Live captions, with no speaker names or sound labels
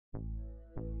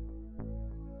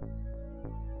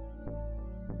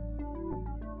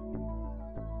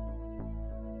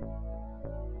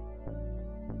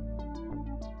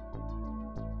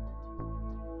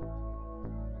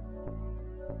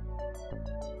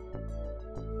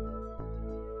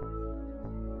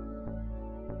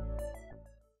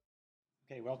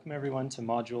Okay, welcome everyone to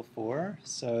Module 4.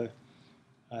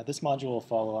 This module will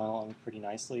follow along pretty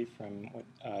nicely from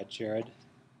what Jared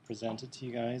presented to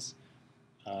you guys.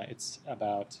 It's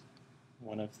about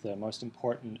one of the most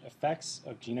important effects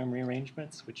of genome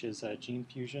rearrangements, which is gene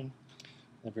fusion,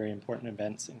 the very important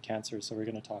events in cancer. So we're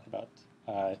going to talk about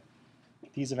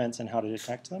these events and how to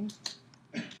detect them.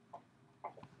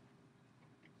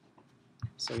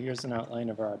 So here's an outline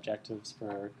of our objectives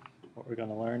for what we're going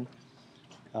to learn.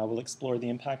 We'll explore the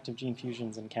impact of gene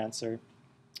fusions in cancer,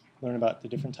 learn about the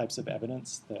different types of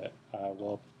evidence that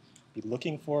we'll be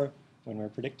looking for when we're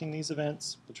predicting these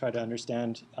events. We'll try to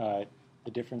understand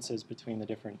the differences between the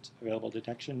different available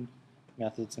detection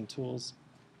methods and tools.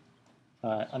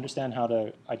 Understand how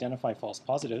to identify false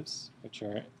positives,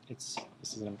 this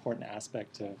is an important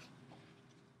aspect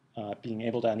of being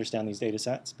able to understand these data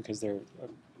sets because they're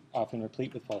often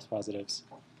replete with false positives.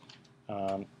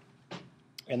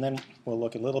 And then we'll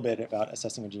look a little bit about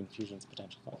assessing a gene fusion's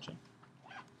potential function.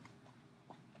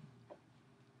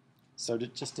 So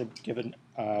just to give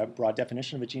a broad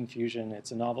definition of a gene fusion,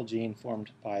 it's a novel gene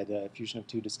formed by the fusion of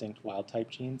two distinct wild-type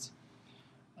genes.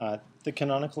 The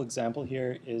canonical example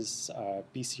here is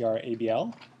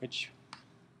BCR-ABL, which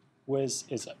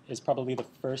is probably the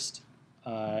first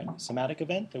somatic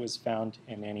event that was found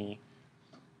in any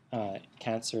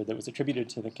cancer that was attributed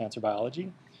to the cancer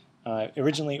biology.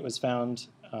 Originally, it was found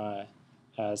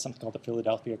as something called the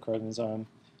Philadelphia chromosome,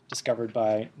 discovered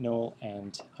by Noel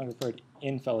and Hungerford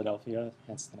in Philadelphia,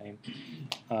 hence the name.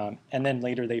 And then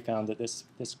later they found that this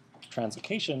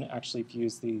translocation actually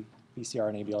fused the BCR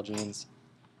and ABL genes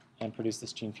and produced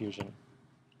this gene fusion.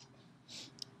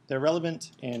 They're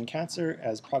relevant in cancer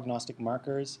as prognostic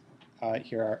markers.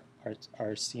 Here are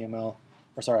our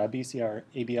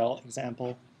BCR-ABL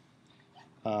example.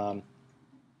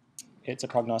 It's a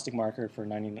prognostic marker for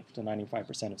 90 to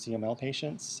 95% of CML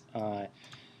patients.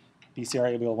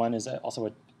 BCR-ABL1 is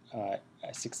also a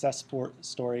success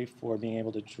story for being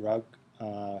able to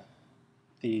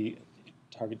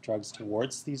target drugs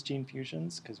towards these gene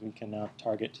fusions, because we can now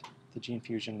target the gene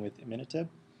fusion with imatinib.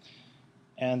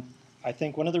 And I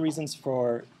think one of the reasons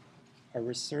for a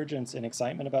resurgence in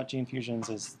excitement about gene fusions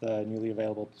is the newly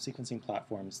available sequencing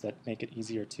platforms that make it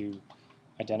easier to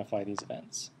identify these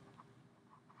events.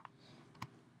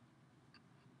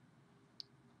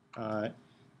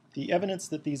 The evidence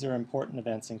that these are important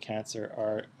events in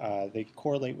cancer they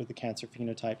correlate with the cancer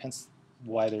phenotype, hence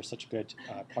why they're such good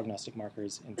prognostic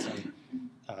markers in some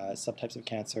subtypes of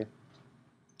cancer.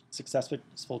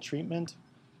 Successful treatment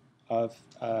of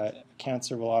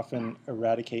cancer will often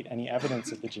eradicate any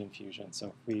evidence of the gene fusion. So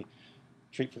if we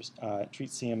treat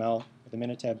CML with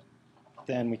imatinib,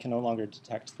 then we can no longer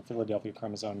detect the Philadelphia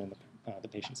chromosome in the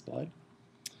patient's blood.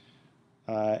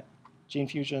 Gene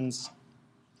fusions,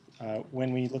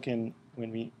 when we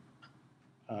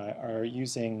are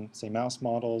using, say, mouse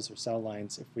models or cell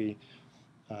lines, if we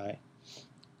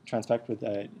transfect with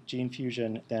a gene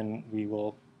fusion, then we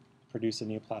will produce a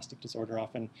neoplastic disorder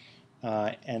often,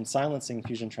 and silencing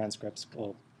fusion transcripts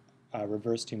will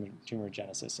reverse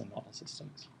tumorigenesis in model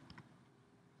systems.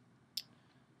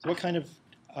 So what kind of,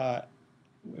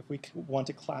 if we want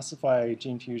to classify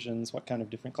gene fusions, what kind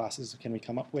of different classes can we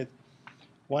come up with?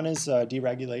 One is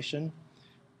deregulation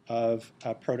of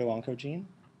a proto-oncogene.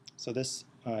 So this,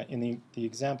 in the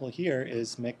example here,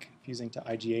 is MYC fusing to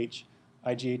IGH.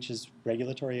 IGH's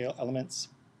regulatory elements,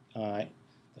 the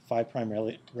 5'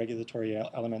 regulatory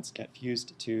elements get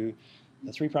fused to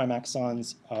the 3'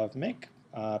 exons of MYC,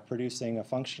 producing a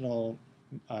functional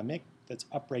MYC that's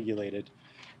upregulated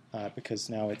because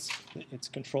now it's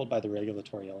controlled by the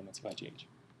regulatory elements of IGH.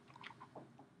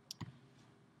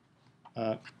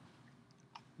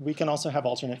 We can also have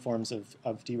alternate forms of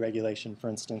deregulation.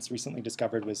 For instance, recently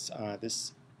discovered was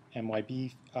this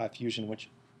MYB fusion,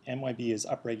 which MYB is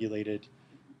upregulated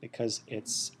because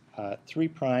its 3'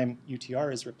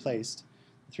 UTR is replaced.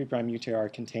 The 3'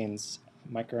 UTR contains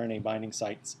microRNA binding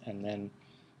sites, and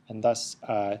thus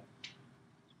the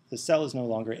cell is no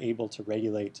longer able to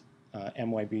regulate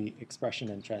MYB expression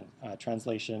and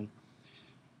translation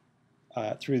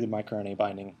through the microRNA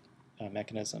binding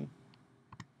mechanism.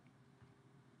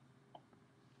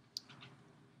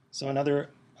 So another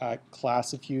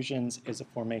class of fusions is a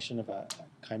formation of a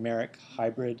chimeric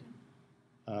hybrid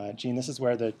gene. This is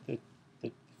where the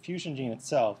fusion gene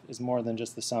itself is more than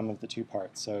just the sum of the two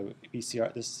parts. So this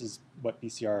is what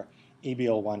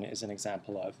BCR-ABL1 is an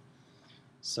example of.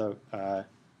 So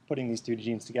putting these two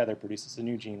genes together produces a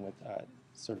new gene with a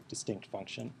sort of distinct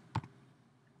function.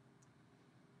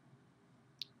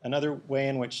 Another way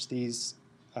in which these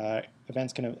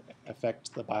events can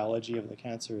affect the biology of the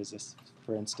cancer is this,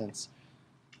 for instance,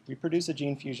 we produce a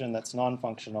gene fusion that's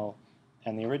non-functional,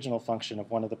 and the original function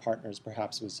of one of the partners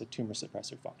perhaps was a tumor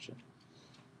suppressor function.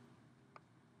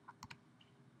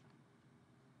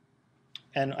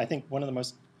 And I think one of the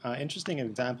most interesting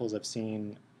examples I've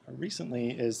seen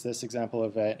recently is this example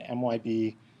of an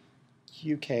MYB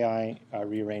QKI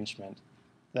rearrangement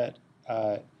that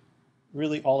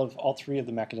really all three of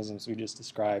the mechanisms we just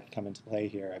described come into play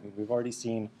here. I mean, we've already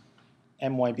seen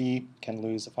MYB can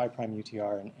lose a 5'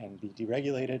 UTR and be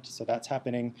deregulated, so that's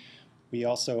happening. We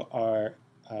also are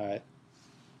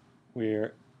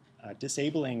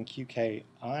disabling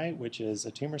QKI, which is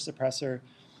a tumor suppressor,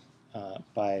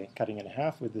 by cutting it in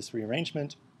half with this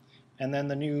rearrangement. And then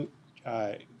the new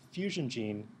fusion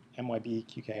gene, MYB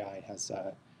QKI, has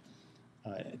a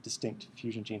distinct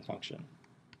fusion gene function.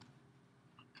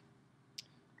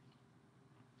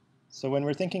 So when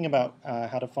we're thinking about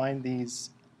how to find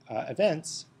these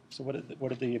events, so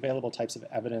what are the available types of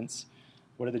evidence?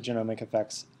 What are the genomic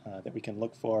effects that we can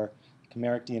look for?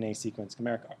 Chimeric DNA sequence,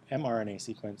 chimeric mRNA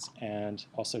sequence, and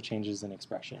also changes in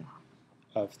expression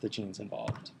of the genes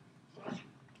involved.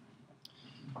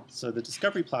 So the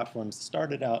discovery platforms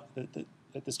started out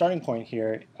at the starting point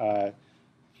here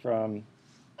from,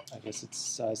 I guess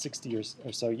it's 60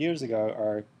 or so years ago,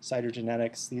 are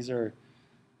cytogenetics. These are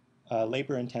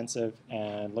labor-intensive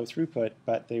and low throughput,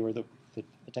 but they were the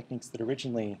techniques that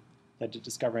originally led to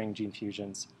discovering gene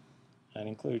fusions, and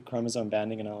include chromosome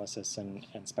banding analysis and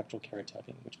spectral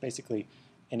karyotyping, which basically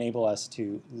enable us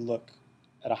to look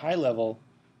at a high level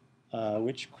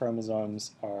which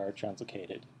chromosomes are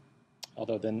translocated.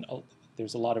 Although then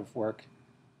there's a lot of work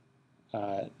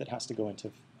that has to go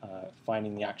into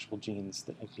finding the actual genes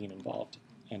that have been involved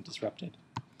and disrupted.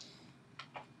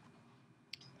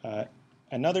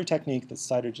 Another technique that's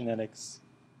cytogenetics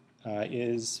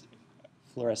is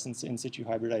fluorescence in situ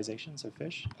hybridization, so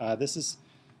FISH. This is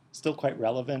still quite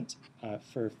relevant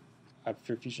for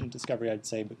fusion discovery, I'd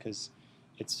say, because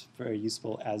it's very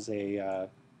useful as a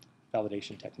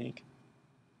validation technique.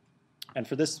 And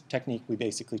for this technique, we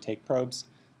basically take probes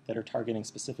that are targeting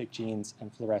specific genes and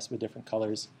fluoresce with different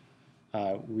colors.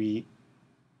 And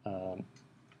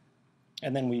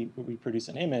then we produce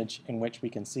an image in which we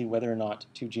can see whether or not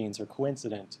two genes are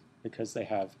coincident because they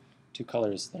have two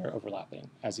colors that are overlapping.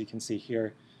 As you can see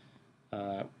here,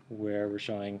 where we're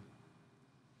showing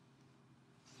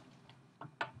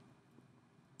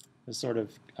the sort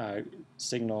of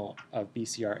signal of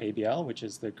BCR-ABL, which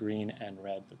is the green and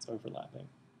red that's overlapping.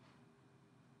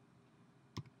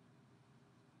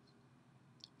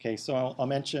 Okay, so I'll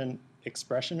mention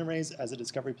expression arrays as a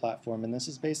discovery platform, and this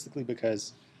is basically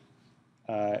because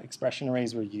expression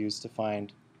arrays were used to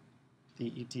find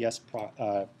the ETS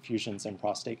fusions in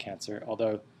prostate cancer,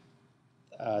 although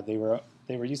they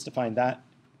were used to find that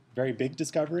very big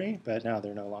discovery, but now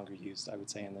they're no longer used, I would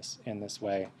say, in this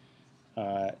way.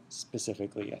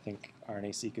 Specifically, I think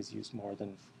RNA-seq is used more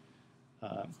than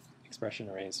expression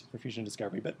arrays for fusion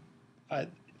discovery. But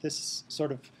this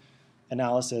sort of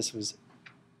analysis was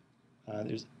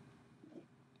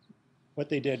what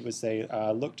they did was they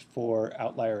looked for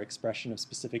outlier expression of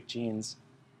specific genes,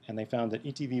 and they found that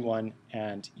ETV1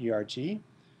 and ERG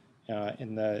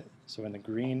in the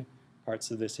green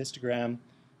parts of this histogram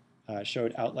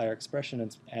showed outlier expression,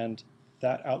 and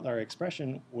that outlier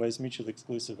expression was mutually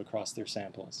exclusive across their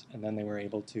samples. And then they were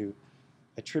able to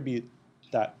attribute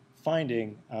that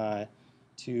finding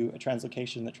to a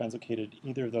translocation that translocated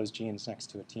either of those genes next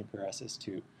to a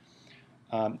TMPRSS2.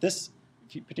 This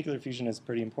particular fusion is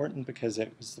pretty important because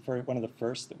it was one of the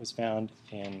first that was found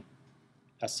in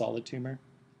a solid tumor.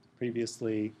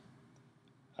 Previously,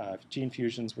 gene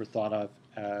fusions were thought of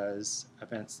as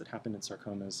events that happened in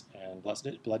sarcomas and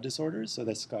blood disorders, so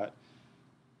this got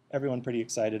everyone pretty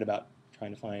excited about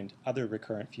trying to find other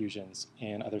recurrent fusions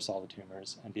in other solid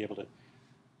tumors and be able to,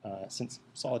 since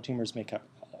solid tumors make up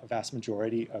a vast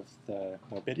majority of the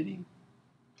morbidity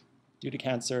due to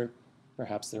cancer,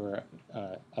 perhaps there were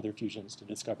other fusions to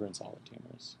discover in solid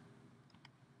tumors.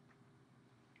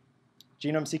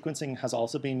 Genome sequencing has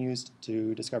also been used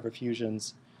to discover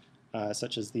fusions,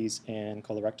 such as these in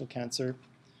colorectal cancer.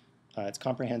 It's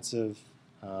comprehensive,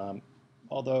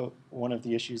 although one of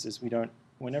the issues is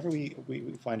whenever we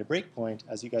find a breakpoint,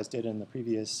 as you guys did in the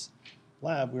previous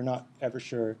lab, we're not ever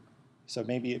sure. So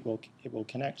maybe it will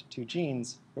connect two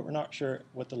genes, but we're not sure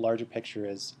what the larger picture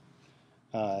is.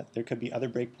 There could be other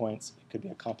breakpoints. It could be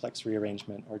a complex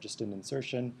rearrangement or just an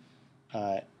insertion,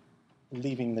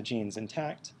 leaving the genes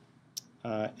intact.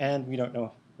 And we don't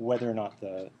know whether or not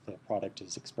the product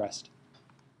is expressed.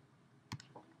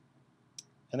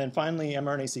 And then finally,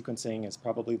 mRNA sequencing is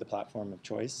probably the platform of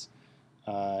choice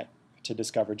to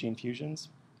discover gene fusions.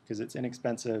 because it's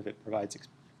inexpensive. It provides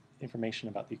information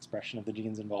about the expression of the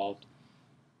genes involved.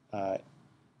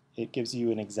 It gives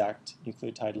you an exact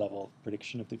nucleotide level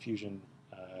prediction of the fusion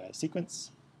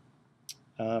sequence.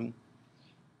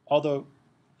 Although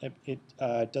it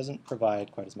doesn't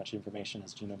provide quite as much information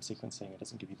as genome sequencing. It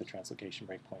doesn't give you the translocation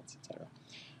breakpoints, etc.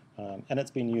 And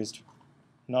it's been used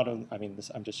not only, I mean,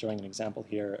 I'm just showing an example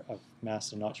here of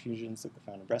masked and notch fusions that were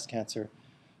found in breast cancer,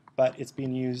 but it's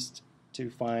been used to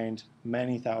find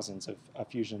many thousands of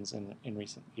fusions in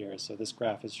recent years. So this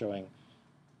graph is showing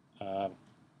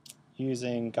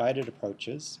using guided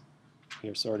approaches.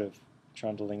 We're sort of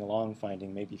trundling along,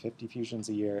 finding maybe 50 fusions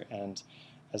a year, and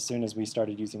as soon as we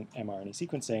started using mRNA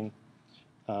sequencing,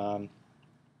 I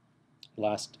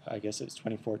guess it was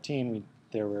 2014,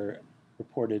 there were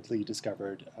reportedly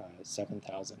discovered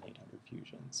 7,800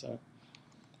 fusions. So,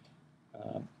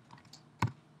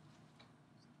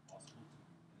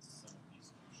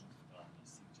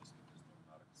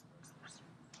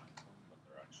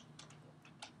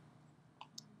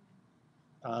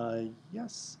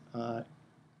 yes, I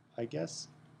guess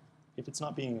if it's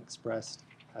not being expressed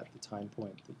at the time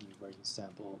point where you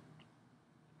sample,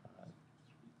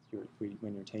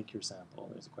 when you take your sample,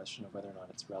 there's a question of whether or not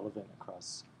it's relevant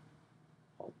across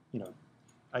all,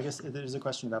 I guess there's a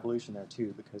question of evolution there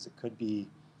too, because it could be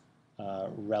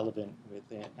relevant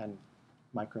within and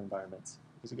microenvironments,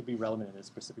 because it could be relevant in a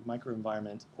specific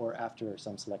microenvironment or after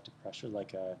some selective pressure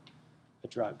like a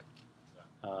drug.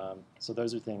 So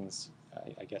those are things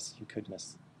I guess you could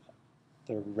miss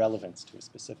their relevance to a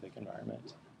specific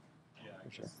environment. Yeah, I for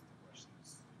guess sure. the question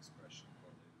is expression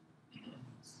correlated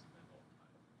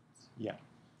Yeah,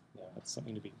 that's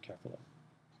something to be careful of.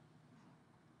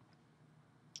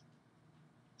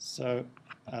 So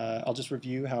I'll just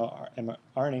review how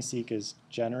RNA-seq is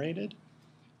generated.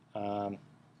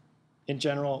 In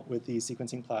general, with these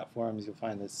sequencing platforms, you'll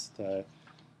find this the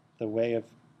way of,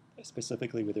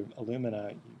 specifically with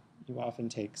Illumina, you often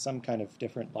take some kind of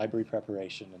different library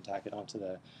preparation and tack it onto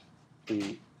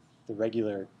the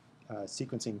regular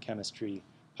sequencing chemistry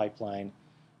pipeline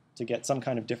to get some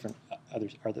kind of different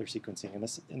other sequencing.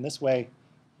 In this way,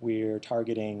 we're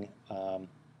targeting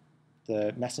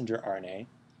the messenger RNA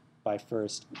by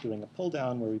first doing a pull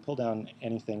down, where we pull down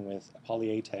anything with a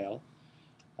poly A tail,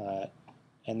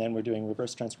 and then we're doing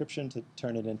reverse transcription to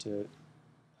turn it into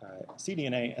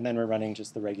cDNA, and then we're running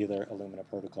just the regular Illumina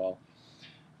protocol,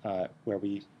 where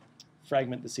we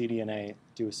fragment the cDNA,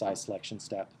 do a size selection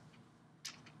step,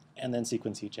 and then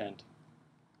sequence each end.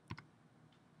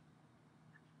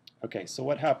 Okay, so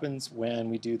what happens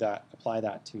when we do that, apply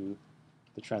that to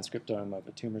the transcriptome of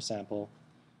a tumor sample?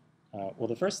 Well,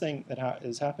 the first thing that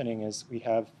is happening is we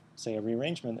have, say, a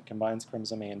rearrangement that combines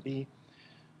chromosome A and B.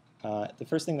 The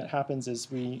first thing that happens is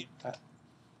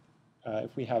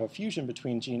if we have a fusion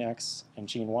between gene X and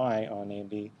gene Y on A and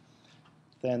B,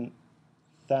 then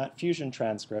that fusion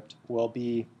transcript will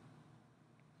be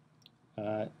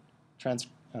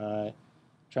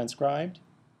transcribed,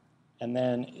 and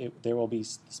then there will be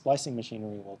splicing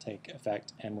machinery will take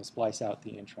effect and will splice out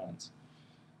the introns.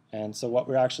 And so what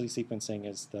we're actually sequencing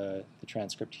is the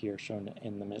transcript here shown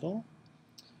in the middle.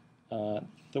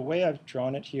 The way I've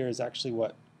drawn it here is actually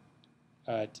what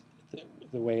the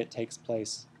way it takes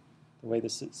place, the way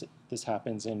this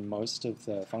happens in most of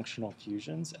the functional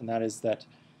fusions, and that is that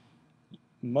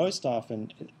most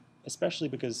often, especially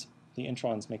because the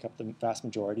introns make up the vast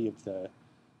majority of the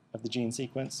gene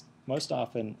sequence, most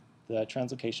often the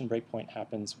translocation breakpoint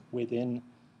happens within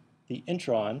the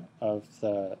intron of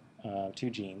the two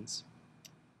genes,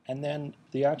 and then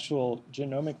the actual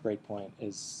genomic breakpoint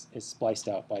is spliced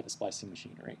out by the splicing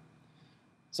machinery.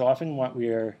 So often what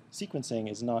we're sequencing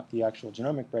is not the actual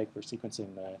genomic break, we're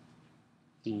sequencing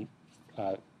the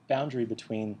boundary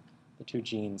between the two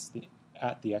genes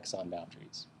at the exon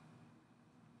boundaries.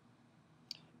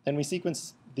 Then we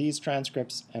sequence these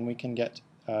transcripts, and we can get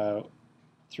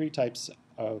three types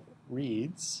of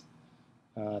reads.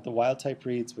 The wild-type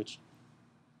reads, which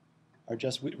are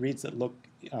just reads that look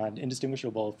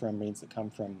indistinguishable from reads that come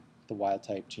from the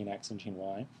wild-type gene X and gene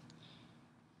Y.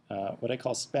 What I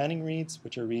call spanning reads,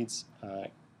 which are reads,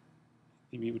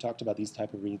 we talked about these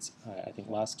type of reads, I think,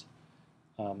 last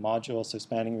module. So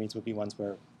spanning reads would be ones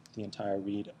where the entire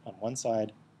read on one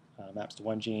side maps to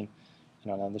one gene,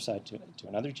 and on the other side to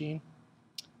another gene.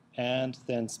 And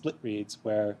then split reads,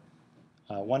 where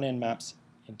one end maps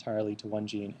entirely to one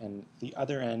gene, and the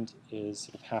other end is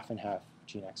sort of half and half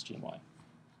gene X, gene Y.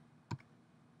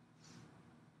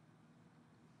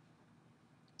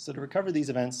 So to recover these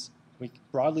events,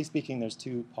 broadly speaking, there's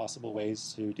two possible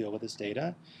ways to deal with this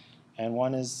data. And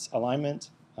one is alignment.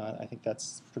 I think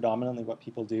that's predominantly what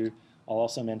people do, I'll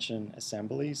also mention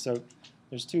assembly. So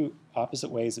there's two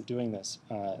opposite ways of doing this,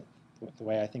 the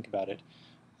way I think about it.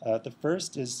 The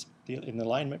first is in the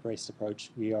alignment-based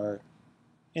approach, we are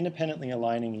independently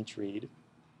aligning each read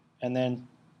and then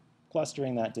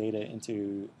clustering that data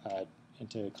into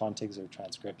contigs or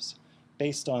transcripts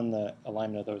based on the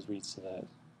alignment of those reads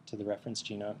to the reference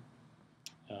genome.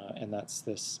 And that's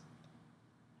this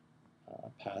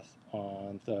path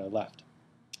on the left.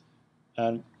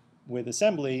 And with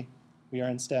assembly, we are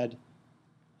instead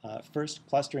first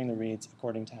clustering the reads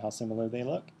according to how similar they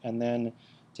look, and then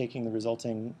taking the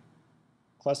resulting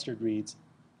clustered reads,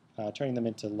 turning them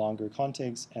into longer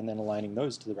contigs, and then aligning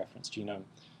those to the reference genome.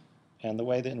 And the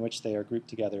way in which they are grouped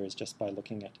together is just by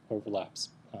looking at overlaps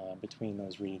between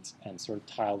those reads and sort of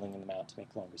tiling them out to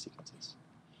make longer sequences.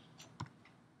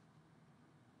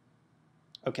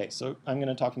 Okay, so I'm going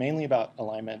to talk mainly about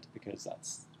alignment because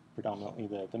that's predominantly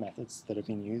the methods that have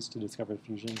been used to discover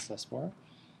fusions thus far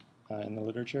in the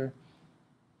literature.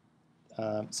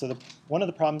 So one of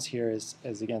the problems here is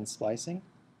again, splicing.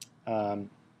 When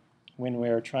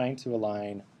we're trying to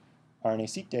align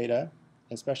RNA-seq data,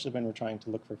 especially when we're trying to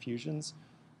look for fusions,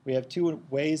 we have two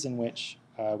ways in which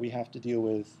we have to deal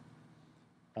with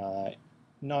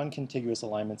non-contiguous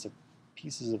alignments of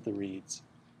pieces of the reads.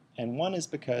 And one is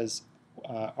because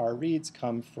our reads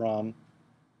come from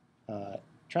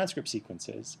transcript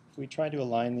sequences. If we try to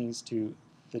align these to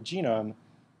the genome,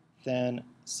 then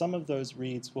some of those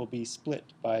reads will be split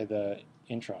by the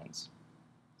introns.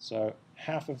 So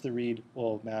half of the read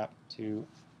will map to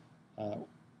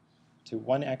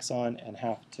one exon and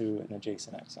half to an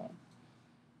adjacent exon.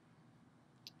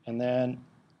 And then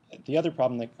the other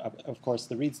problem, that, of course,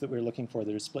 the reads that we're looking for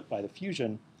that are split by the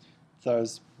fusion,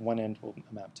 those one end will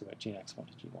map to a gene X, one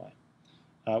to gene Y.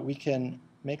 We can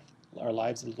make our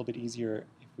lives a little bit easier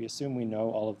if we assume we know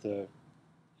all of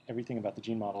everything about the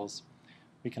gene models.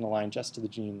 We can align just to the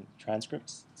gene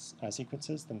transcripts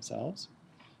sequences themselves,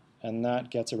 and that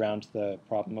gets around the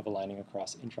problem of aligning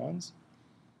across introns.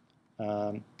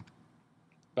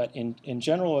 But in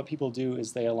general, what people do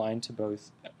is they align to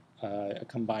both a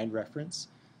combined reference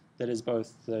that is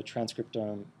both the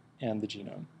transcriptome and the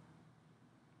genome.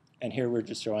 And here we're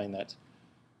just showing that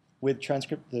with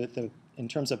transcript, in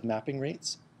terms of mapping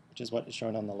rates, which is what is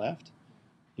shown on the left,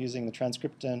 using the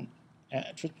transcriptome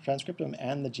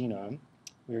and the genome,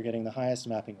 we are getting the highest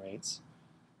mapping rates.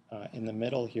 In the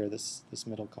middle here, this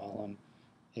middle column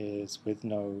is with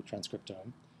no transcriptome.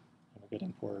 And we're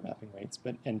getting poorer mapping rates.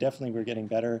 And definitely we're getting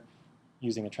better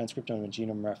using a transcriptome and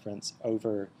genome reference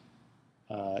over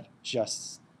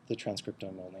just the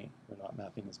transcriptome only. We're not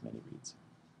mapping as many reads.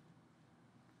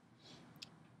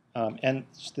 And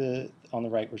on the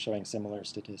right, we're showing similar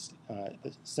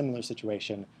similar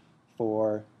situation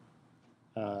for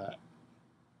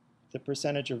the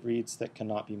percentage of reads that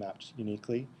cannot be mapped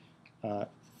uniquely.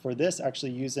 For this,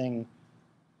 actually using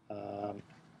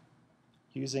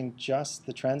just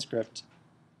the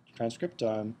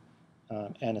transcriptome,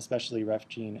 and especially ref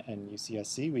gene and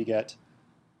UCSC, we get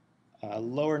a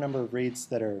lower number of reads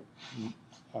that are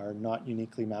not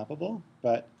uniquely mappable,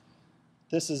 but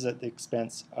this is at the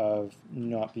expense of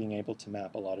not being able to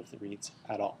map a lot of the reads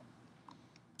at all.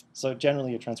 So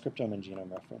generally, a transcriptome and genome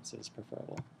reference is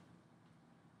preferable.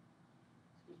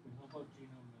 Excuse me, how about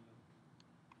genome alone?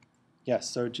 Yes,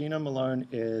 so genome alone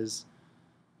is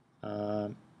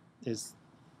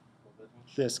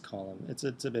this column. It's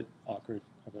a bit awkward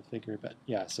of a figure, but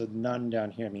yeah, so none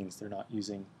down here means they're not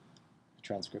using a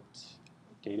transcript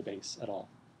database at all.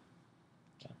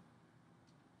 Yeah.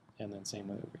 And then same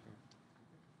way over here.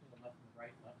 Left and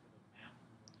right, left of the map.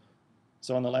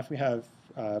 So on the left we have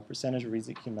percentage of reads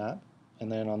that you can map,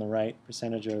 and then on the right,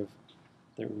 percentage of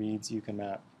the reads you can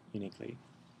map uniquely.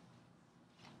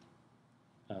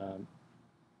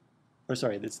 Or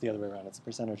sorry, it's the other way around. It's the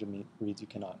percentage of reads you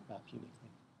cannot map uniquely.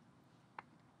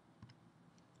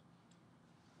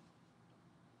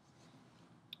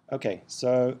 Okay,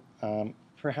 so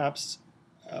perhaps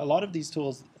a lot of these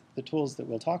tools, the tools that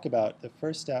we'll talk about, the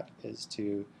first step is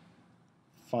to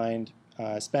find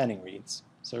spanning reads.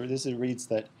 So this is reads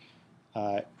that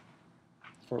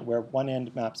where one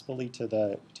end maps fully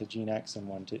to gene X and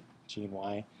one to gene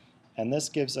Y, and this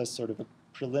gives us sort of a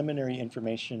preliminary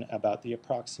information about the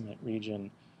approximate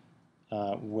region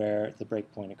where the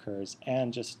breakpoint occurs,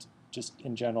 and just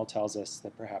in general tells us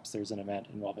that perhaps there's an event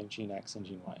involving gene X and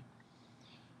gene Y.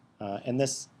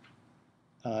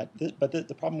 But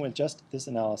the problem with just this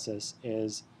analysis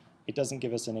is it doesn't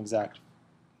give us an exact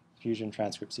fusion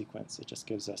transcript sequence. It just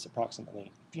gives us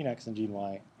approximately gene X and gene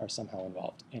Y are somehow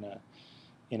involved in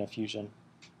a fusion.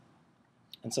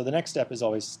 And so the next step is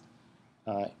always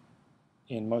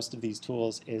in most of these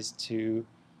tools is to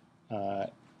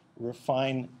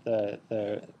refine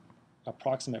the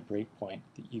approximate breakpoint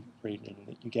that you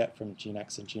get from gene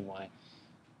X and gene Y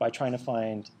by trying to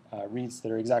find reads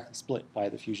that are exactly split by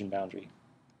the fusion boundary.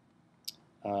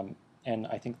 And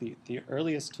I think the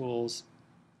earliest tools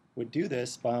would do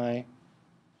this by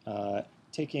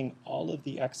taking all of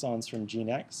the exons from gene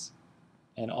X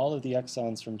and all of the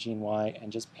exons from gene Y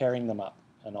and just pairing them up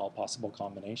in all possible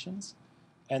combinations,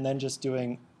 and then just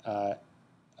doing a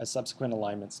subsequent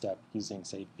alignment step using,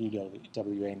 say,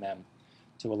 BWA-MEM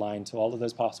to align to all of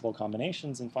those possible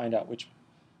combinations and find out which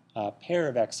pair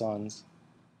of exons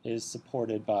is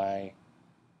supported by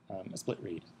a split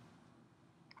read.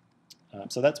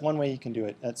 So that's one way you can do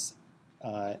it. That's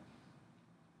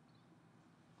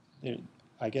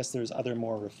I guess there's other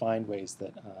more refined ways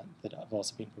that have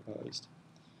also been proposed.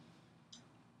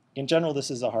 In general, this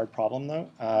is a hard problem,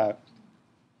 though. I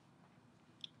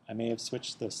may have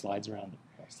switched the slides around,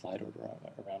 slide order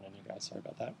around on you guys. Sorry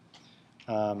about that.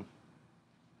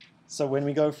 So when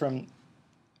we go from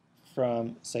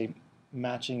say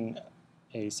matching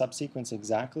a subsequence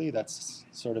exactly, that's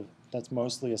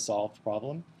mostly a solved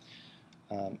problem,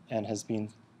 and has been.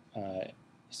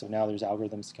 So now there's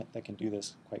algorithms that can do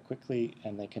this quite quickly,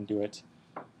 and they can do it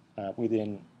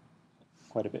within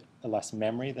quite a bit less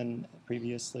memory than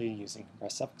previously, using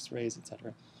compressed suffix arrays,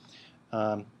 etc.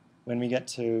 When we get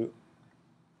to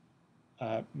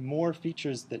more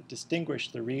features that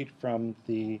distinguish the read from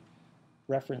the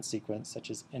reference sequence,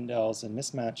 such as indels and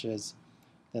mismatches,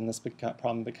 then this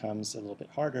problem becomes a little bit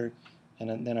harder.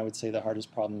 And then I would say the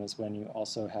hardest problem is when you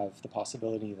also have the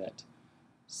possibility that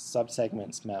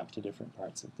subsegments map to different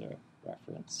parts of the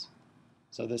reference.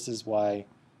 So this is why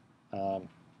the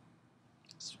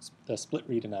split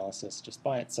read analysis just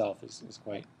by itself is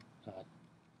quite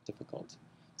difficult.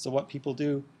 So what people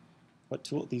do,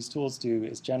 these tools do,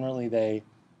 is generally they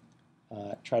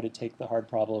try to take the hard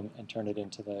problem and turn it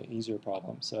into the easier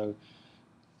problem. So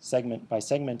by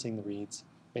segmenting the reads,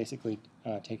 basically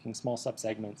taking small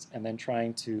subsegments and then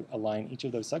trying to align each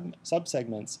of those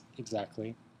subsegments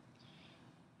exactly.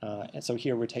 And so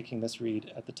here we're taking this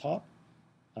read at the top,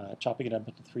 chopping it up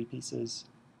into 3 pieces,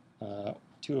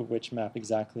 2 of which map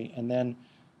exactly, and then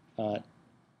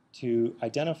to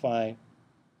identify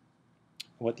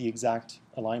what the exact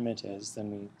alignment is,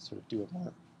 then we sort of do a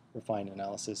more refined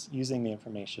analysis using the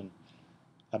information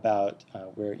about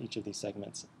where each of these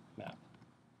segments map.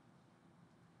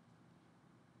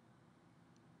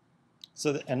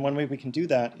 So, and one way we can do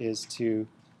that is to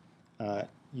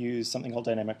use something called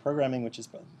dynamic programming, which is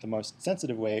the most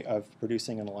sensitive way of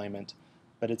producing an alignment,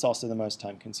 but it's also the most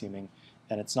time-consuming,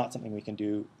 and it's not something we can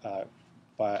do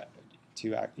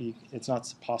it's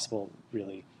not possible,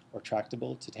 really, or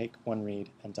tractable to take one read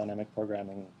and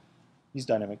use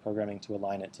dynamic programming to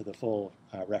align it to the full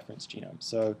reference genome.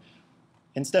 So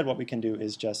instead, what we can do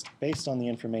is just, based on the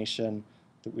information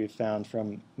that we've found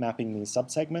from mapping these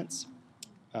subsegments,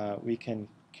 we can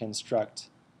construct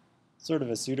sort of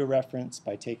a pseudo-reference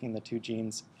by taking the 2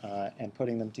 genes and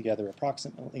putting them together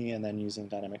approximately, and then using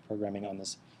dynamic programming on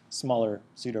this smaller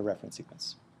pseudo-reference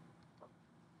sequence.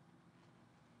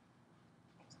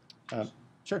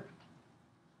 Sure.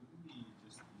 Wouldn't it be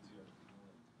just easier, you know,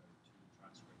 like there are 2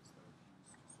 transcripts that are used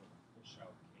to sort of push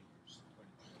out k-mers, 20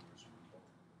 k-mers from both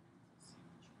of the reads and see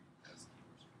which read has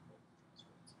k-mers from both the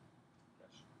transcripts?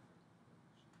 That should be very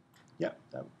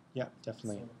Yeah,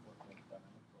 definitely. sort of what the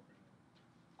dynamic programming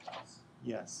does.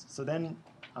 Yes. So then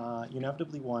you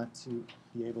inevitably want to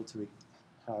be able to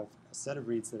have a set of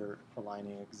reads that are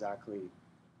aligning exactly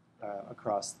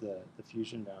across the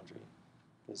fusion boundary.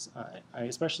 Because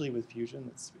especially with fusion,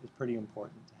 it's pretty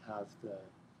important to have the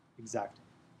exact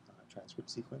transcript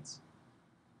sequence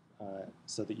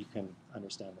so that you can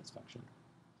understand its function.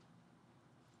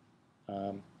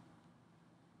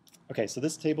 Okay, so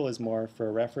this table is more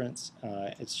for reference.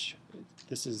 There's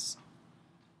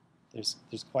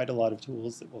quite a lot of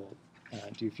tools that will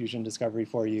do fusion discovery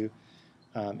for you,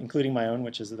 including my own,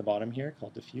 which is at the bottom here,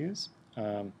 called Diffuse.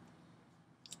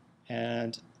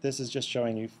 And this is just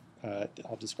showing you,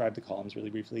 I'll describe the columns really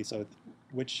briefly. So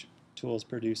which tools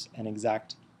produce an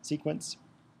exact sequence,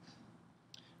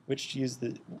 which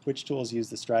tools use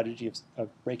the strategy of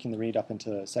breaking the read up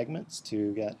into segments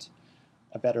to get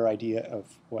a better idea of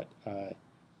what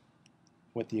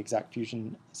the exact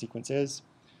fusion sequence is,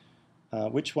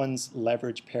 which ones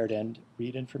leverage paired end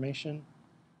read information,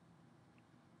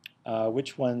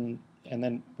 which ones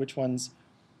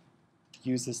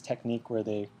use this technique where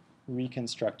they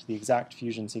reconstruct the exact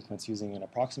fusion sequence using an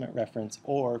approximate reference,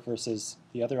 or versus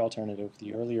the other alternative,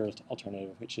 the earlier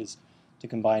alternative, which is to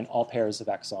combine all pairs of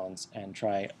exons and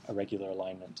try a regular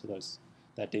alignment to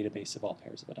that database of all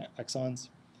pairs of exons.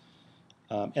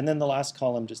 And then the last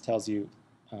column just tells you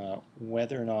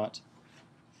whether or not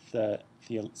the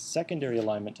secondary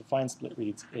alignment to find split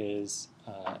reads is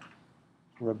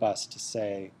robust to,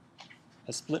 say,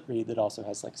 a split read that also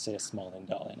has, like, say, a small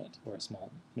indel in it or a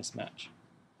small mismatch.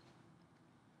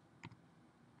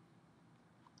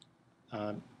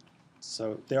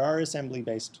 So there are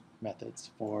assembly-based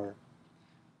methods for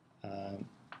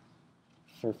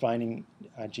finding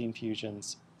gene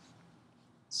fusions.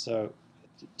 So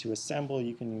to assemble,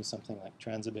 you can use something like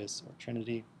Transibus or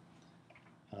Trinity.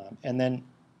 And then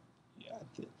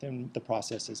the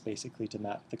process is basically to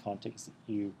map the contigs that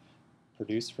you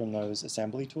produce from those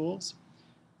assembly tools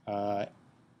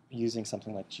using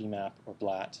something like GMAP or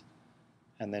BLAT,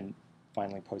 and then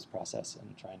finally post-process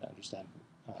and trying to understand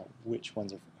which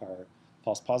ones are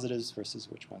false positives versus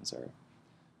which ones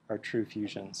are true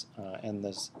fusions. And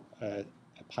there's a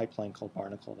pipeline called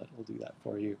Barnacle that will do that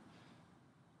for you.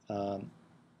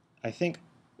 I think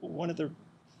one of the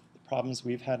problems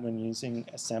we've had when using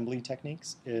assembly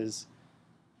techniques is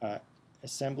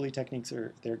assembly techniques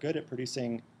they're good at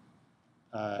producing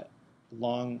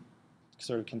long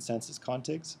sort of consensus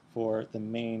contigs for the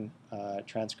main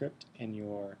transcript in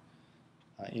your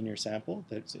sample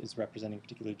that is representing a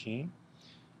particular gene.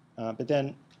 But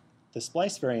then the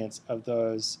splice variants of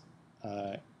those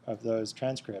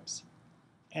transcripts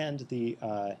and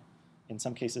in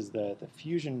some cases the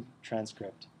fusion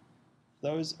transcript,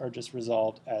 those are just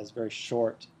resolved as very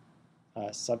short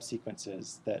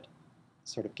subsequences that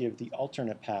sort of give the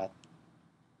alternate path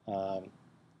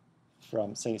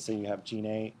from, say you have gene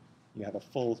A, you have a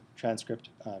full transcript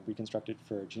reconstructed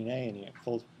for gene A, and you have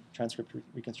full transcript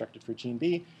reconstructed for gene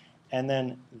B, and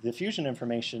then the fusion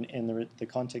information in the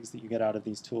contigs that you get out of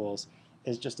these tools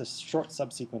is just a short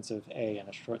subsequence of A and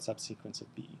a short subsequence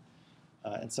of B.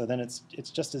 And so then it's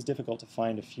just as difficult to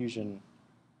find a fusion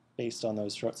based on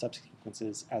those short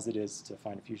subsequences as it is to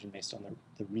find a fusion based on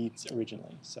the reads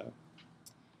originally. So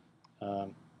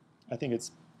I think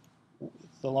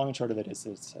the long and short of it is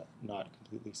it's not a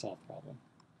completely solved problem.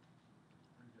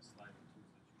 In the slide of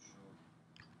tools that you showed,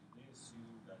 do they assume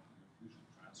that your fusion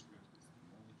transcript is the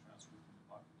only transcript in the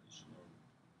population, or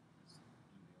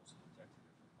do they also detect a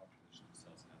different population of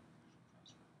cells have the fusion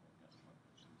transcript, or the other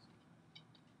populations?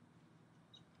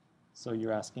 So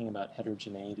you're asking about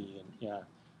heterogeneity, and yeah.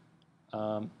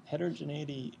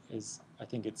 Heterogeneity is, I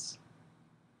think it's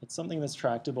something that's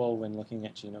tractable when looking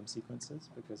at genome sequences,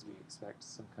 because we expect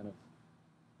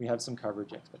we have some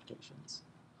coverage expectations.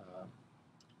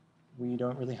 We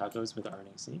don't really have those with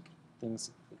RNA-seq.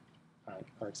 Things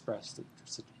are expressed at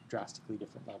drastically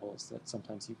different levels that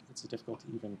sometimes it's difficult to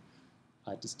even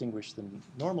distinguish the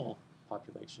normal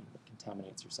population that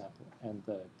contaminates your sample and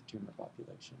the tumor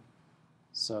population.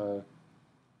 So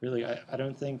really, I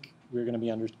don't think we're going to be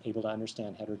able to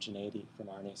understand heterogeneity from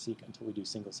RNA-seq until we do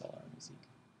single-cell RNA-seq.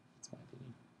 That's my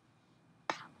opinion.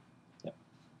 Yep.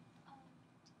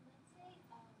 Let's say a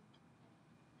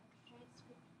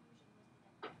transcript fusion was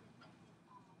detected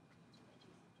into adjacent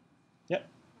genes Yep.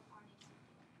 from RNA-seq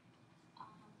data.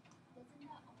 Doesn't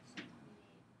that also create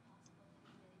the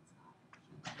possibility that it's not a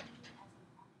gene as an on the genomic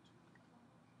level?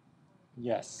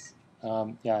 Yes.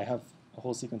 Yeah, I have a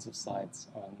whole sequence of slides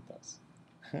on those.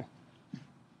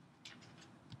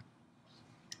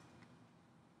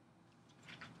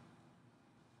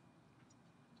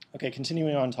 Okay,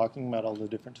 continuing on talking about all the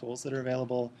different tools that are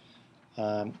available.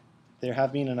 There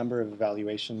have been a number of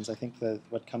evaluations. I think that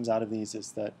what comes out of these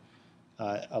is that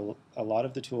a lot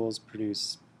of the tools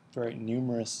produce very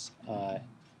numerous,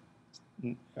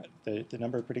 the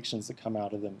number of predictions that come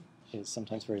out of them is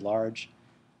sometimes very large,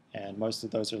 and most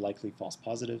of those are likely false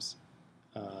positives.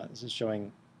 This is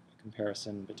showing a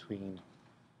comparison between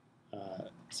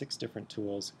 6 different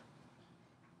tools.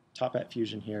 TopHat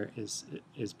Fusion here is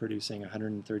producing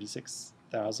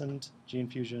 136,000 gene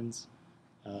fusions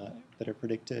that are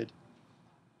predicted.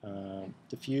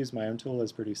 Diffuse, my own tool,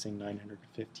 is producing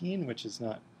 915, which is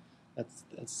not,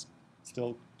 that's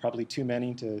still probably too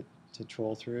many to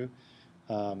troll through.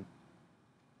 And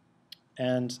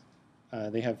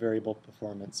they have variable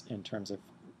performance in terms of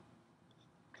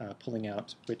pulling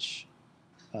out which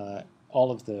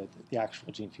all of the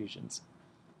actual gene fusions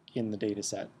in the data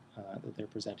set that they're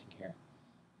presenting here.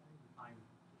 How do you define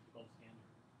the gold standard?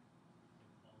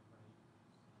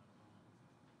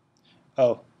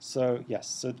 Oh, so yes.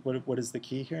 So what does the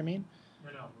key here mean?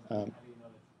 No. How do you know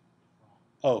that it's wrong?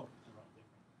 Oh, They're all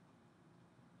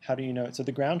different. how do you know? So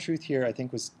the ground truth here, I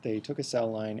think, was they took a cell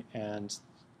line and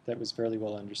that was fairly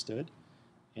well understood.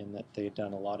 in that they had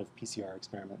done a lot of PCR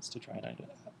experiments to try and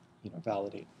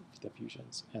validate the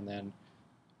fusions, and then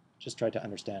just tried to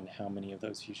understand how many of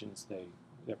those fusions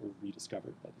that were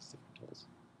rediscovered by these different tools.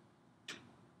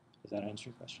 Does that answer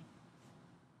your question?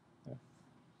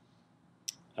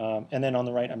 Yeah. And then on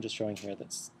the right, I'm just showing here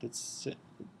that's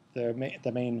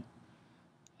the main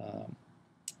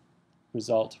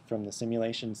result from the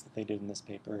simulations that they did in this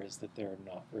paper is that they're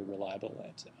not very reliable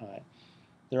at.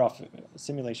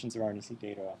 Simulations of RNA-seq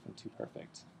data are often too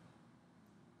perfect.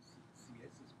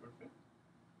 CS is perfect?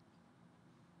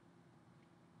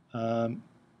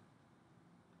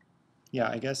 Yeah,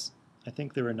 I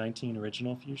think there were 19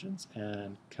 original fusions,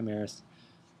 and Chimeras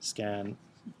scan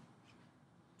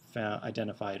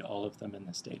identified all of them in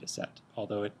this data set,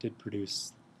 although it did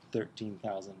produce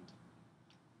 13,000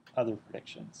 other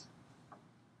predictions.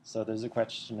 So there's a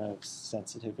question of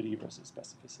sensitivity versus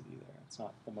specificity there. It's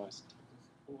not the most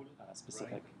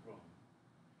specific. Right and wrong.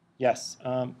 Yes,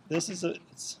 this is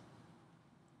it's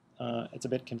a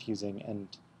bit confusing, and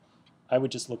I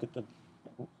would just look at the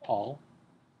all,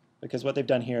 because what they've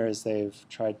done here is they've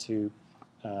tried to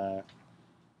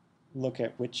look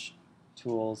at which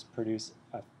tools produce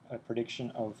a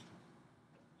prediction of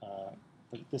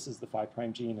this is the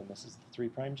 5' gene and this is the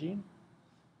 3' gene.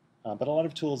 But a lot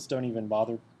of tools don't even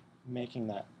bother making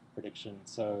that prediction,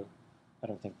 so I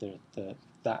don't think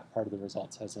that part of the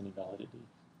results has any validity,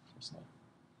 personally.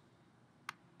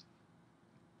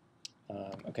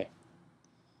 Okay.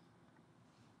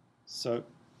 So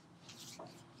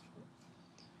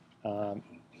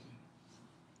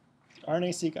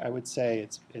RNA-seq, I would say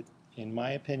in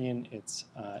my opinion, it's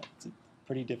a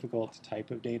pretty difficult type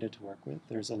of data to work with.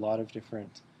 There's a lot of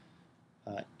different.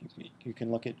 You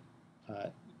can look at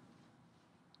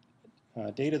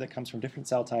data that comes from different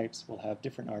cell types. Will have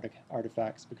different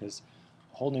artifacts because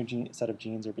a whole new set of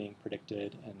genes are being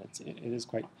predicted, and it is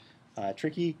quite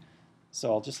tricky.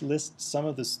 So I'll just list some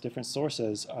of the different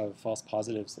sources of false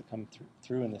positives that come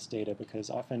through in this data, because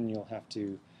often you'll have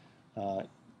to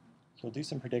you'll do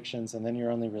some predictions, and then you're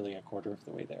only really a quarter of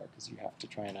the way there, because you have to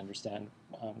try and understand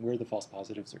where the false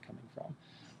positives are coming from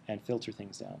and filter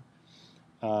things down.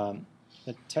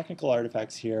 The technical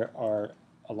artifacts here are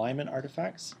alignment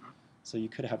artifacts. So you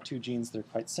could have two genes that are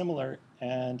quite similar,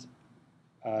 and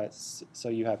so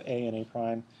you have A and A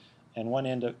prime, and one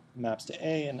end maps to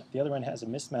A, and the other one has a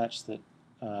mismatch that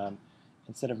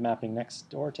instead of mapping next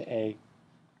door to A,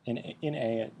 in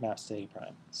A it maps to A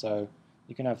prime. So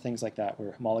you can have things like that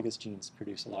where homologous genes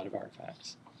produce a lot of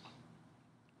artifacts.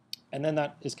 And then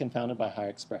that is confounded by high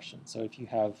expression. So if you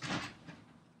have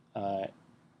a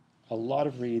lot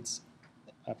of reads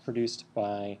produced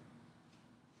by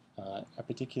a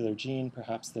particular gene,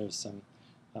 perhaps there's some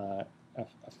a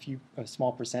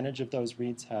small percentage of those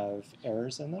reads have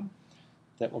errors in them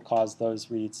that will cause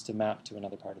those reads to map to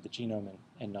another part of the genome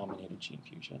and nominate a gene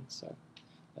fusion. So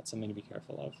that's something to be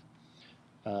careful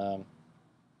of.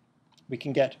 We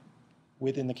can get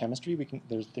within the chemistry.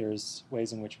 There's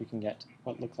ways in which we can get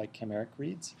what look like chimeric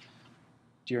reads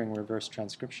during reverse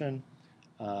transcription.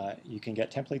 You can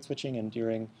get template switching, and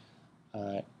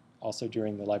also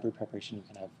during the library preparation, you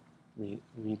can have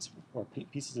reads or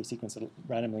pieces of sequence that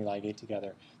randomly ligate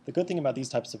together. The good thing about these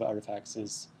types of artifacts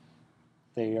is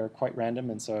they are quite random,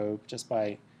 and so just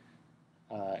by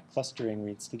clustering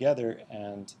reads together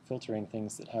and filtering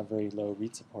things that have very low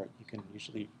read support, you can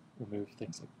usually remove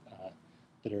things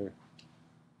that are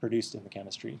produced in the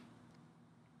chemistry.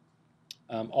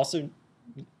 Also,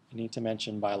 you need to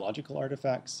mention biological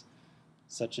artifacts,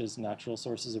 such as natural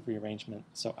sources of rearrangement,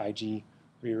 so IG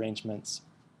rearrangements,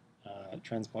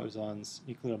 transposons,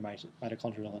 nuclear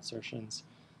mitochondrial insertions.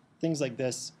 Things like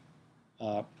this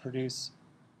are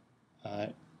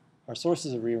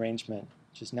sources of rearrangement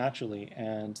just naturally,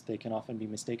 and they can often be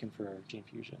mistaken for gene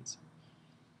fusions.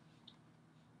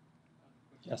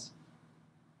 Yes?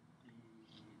 When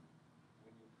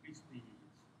you increase the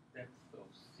depth of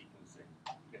sequencing,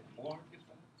 you get more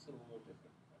artifacts or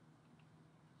different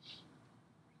artifacts?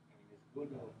 I mean, it's good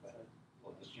or bad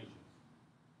for the fusions?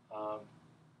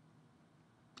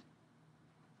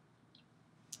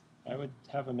 I would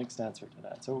have a mixed answer to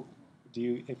that. So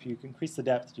if you increase the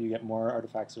depth, do you get more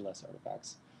artifacts or less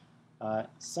artifacts?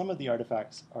 Some of the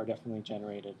artifacts are definitely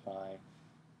generated by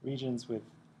regions with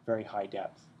very high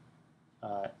depth.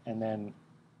 And then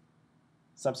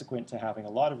subsequent to having a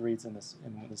lot of reads in this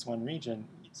one region,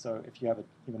 so if you have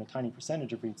even a tiny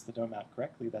percentage of reads that don't map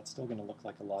correctly, that's still going to look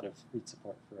like a lot of read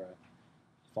support for a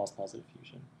false positive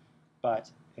fusion.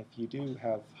 But if you do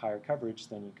have higher coverage,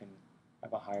 then you can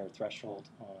have a higher threshold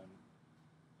on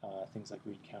things like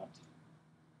read count.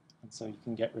 And so you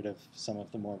can get rid of some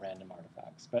of the more random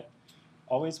artifacts. But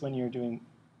always when you're doing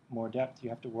more depth, you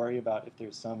have to worry about if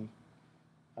there's some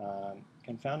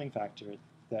confounding factor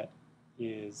that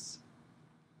is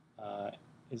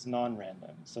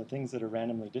non-random. So things that are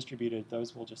randomly distributed,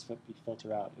 those will just be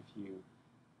filtered out if you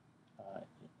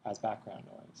as background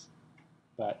noise.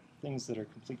 But things that are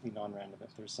completely non-random,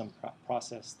 if there's some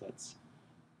process that's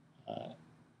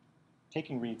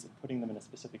taking reads and putting them in a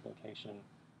specific location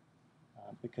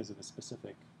because of a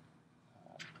specific,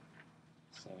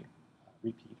 say,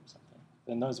 repeat or something,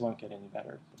 then those won't get any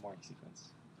better the more you sequence.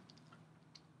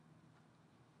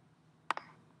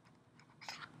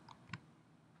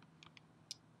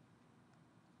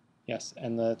 Yes,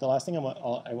 and the last thing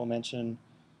I will mention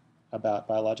about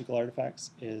biological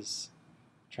artifacts is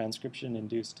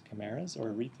transcription-induced chimeras or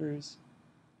read-throughs.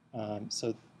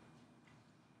 So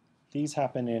these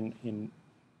happen in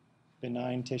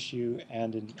benign tissue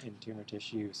and in tumor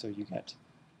tissue. So you get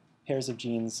pairs of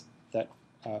genes that,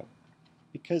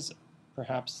 because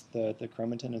perhaps the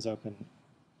chromatin is open,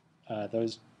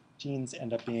 those genes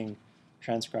end up being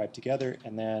transcribed together,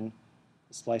 and then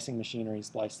the splicing machinery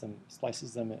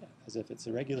slices them as if it's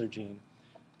a regular gene,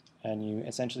 and you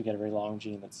essentially get a very long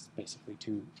gene that's basically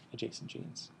two adjacent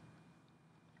genes.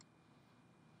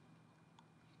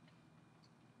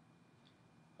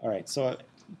 All right, so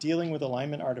dealing with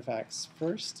alignment artifacts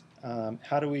first,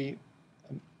 how do we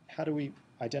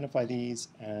identify these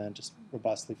and just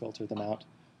robustly filter them out?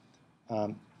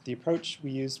 The approach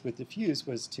we used with diffuse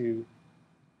was to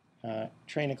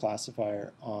train a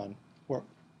classifier on, or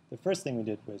the first thing we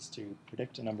did was to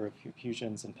predict a number of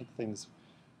fusions and pick things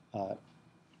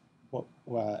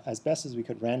as best as we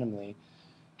could randomly,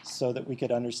 so that we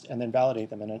could understand, and then validate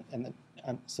them, and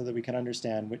so that we can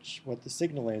understand what the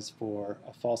signal is for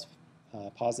a false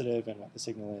positive and what the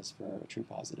signal is for a true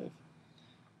positive.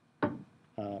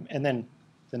 And then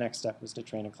the next step was to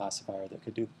train a classifier that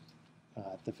could do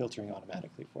the filtering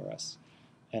automatically for us.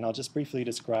 And I'll just briefly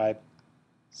describe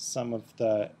some of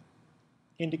the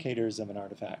indicators of an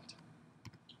artifact.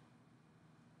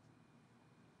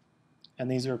 And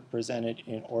these are presented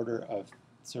in order of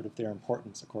sort of their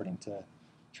importance according to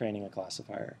training a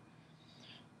classifier.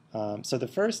 So the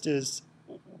first is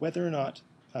whether or not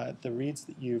the reads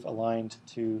that you've aligned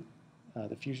to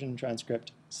the fusion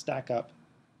transcript stack up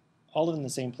all in the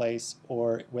same place,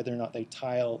 or whether or not they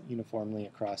tile uniformly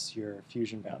across your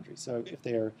fusion boundary. So if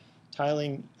they are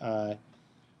tiling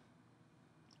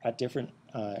at different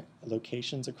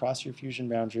locations across your fusion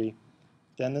boundary,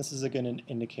 then this is a good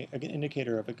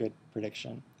indicator of a good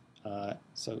prediction.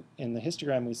 So in the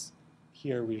histogram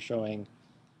here we're showing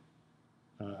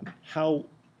how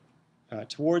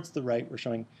towards the right we're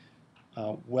showing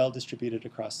well distributed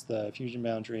across the fusion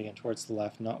boundary, and towards the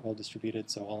left not well distributed,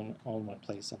 so all in one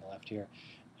place on the left here.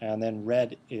 And then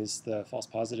red is the false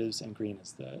positives and green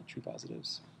is the true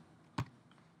positives.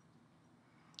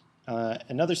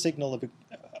 Another signal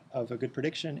of a good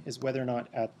prediction is whether or not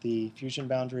at the fusion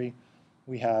boundary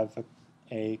we have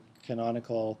a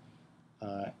canonical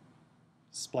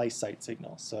splice site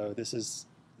signal. So this is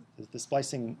the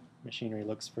splicing machinery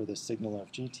looks for the signal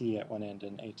of GT at one end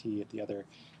and AT at the other,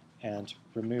 and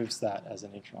removes that as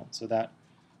an intron. So that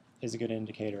is a good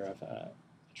indicator of a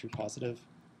true positive.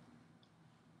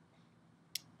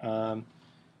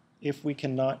 If we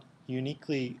cannot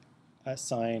uniquely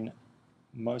assign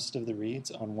most of the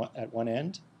reads at one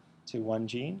end to one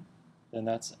gene, then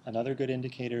that's another good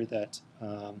indicator that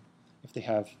if they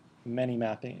have many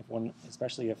mapping,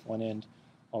 especially if one end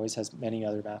always has many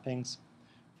other mappings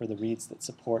for the reads that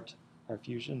support our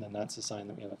fusion, then that's a sign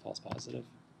that we have a false positive.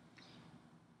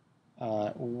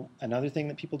 Another thing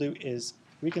that people do is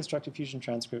reconstruct a fusion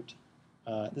transcript.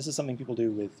 This is something people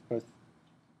do with both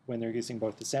when they're using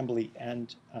both assembly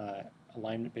and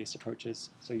alignment-based approaches.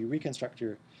 So you reconstruct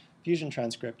your fusion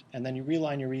transcript, and then you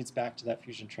realign your reads back to that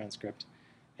fusion transcript.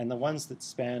 And the ones that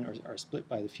span or are split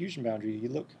by the fusion boundary, you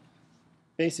look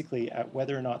basically at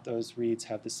whether or not those reads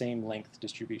have the same length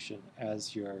distribution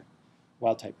as your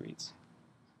wild-type reads.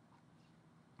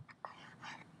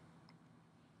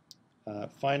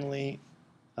 Finally,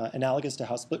 analogous to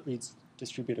how split reads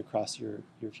distribute across your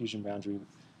fusion boundary,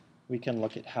 we can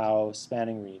look at how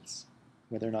spanning reads,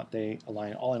 whether or not they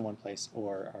align all in one place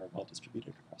or are well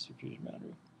distributed across your fusion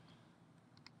boundary.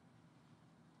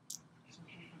 What's the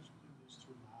difference between those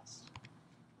two last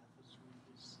methods?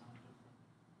 Is different.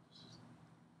 This is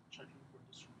checking for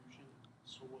distribution, and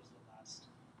so was the last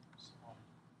slide.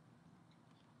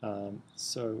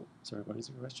 Sorry, what is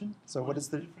your question? So what is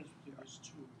the difference between those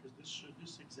two? Because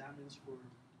this examines for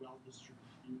well distributed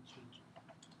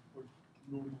or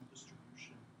normal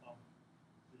distribution of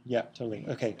the totally.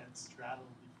 Okay. that straddle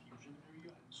the fusion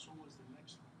area, and so was the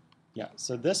next one. Yeah,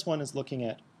 so this one is looking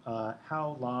at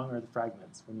how long are the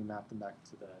fragments when you map them back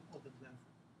to the... Oh, the length.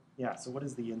 Yeah, so what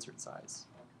is the insert size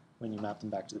when you map them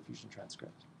back to the fusion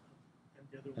transcript? And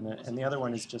the other And, one was and the other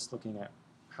one is duration. just looking at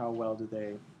how well do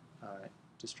they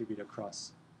distribute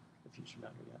across the fusion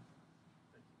boundary. Yeah.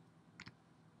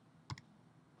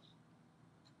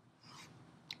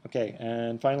 Okay,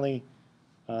 and finally,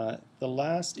 the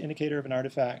last indicator of an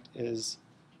artifact is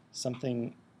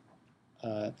something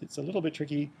that's a little bit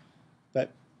tricky,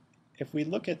 but if we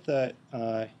look at the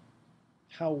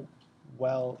how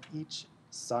well each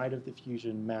side of the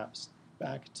fusion maps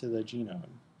back to the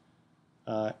genome,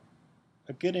 a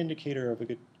good indicator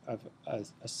of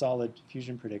a solid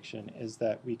fusion prediction is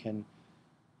that we can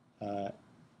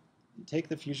take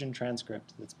the fusion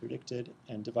transcript that's predicted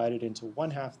and divide it into one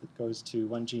half that goes to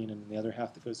one gene and the other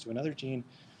half that goes to another gene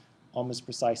almost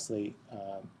precisely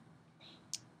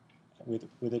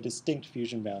with a distinct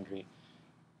fusion boundary.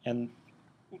 And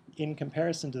in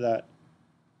comparison to that,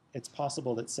 it's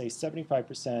possible that, say,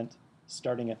 75%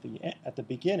 starting at the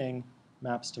beginning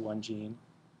maps to one gene.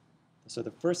 So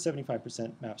the first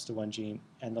 75% maps to one gene,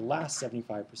 and the last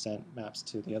 75% maps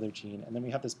to the other gene. And then we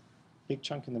have this big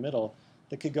chunk in the middle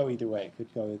that could go either way. It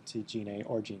could go to gene A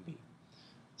or gene B.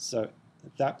 So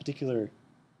that particular,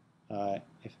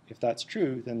 if that's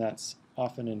true, then that's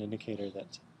often an indicator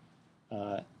that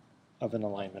of an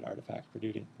alignment artifact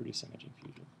producing a gene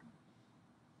fusion.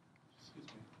 Excuse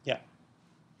me. Yeah.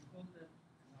 You call that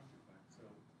an artifact, so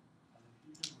are the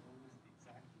fusions always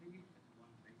exactly at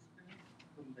one base pair?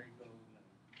 Couldn't they go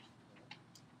like,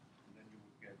 and then you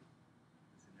would get the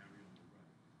scenario on the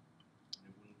right, and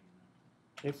it wouldn't be an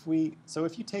artifact.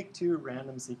 If you take two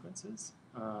random sequences,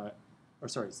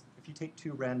 if you take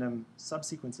two random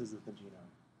subsequences of the genome,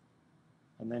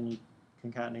 and then you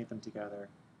concatenate them together,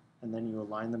 and then you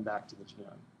align them back to the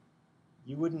genome,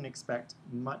 you wouldn't expect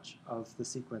much of the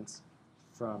sequence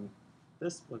from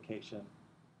this location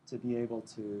to be able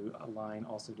to align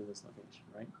also to this location,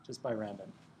 right? Just by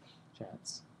random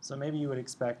chance. So maybe you would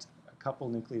expect a couple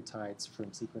nucleotides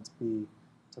from sequence B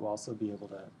to also be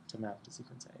able to map to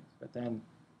sequence A. But then,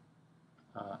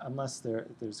 unless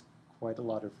there's quite a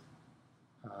lot of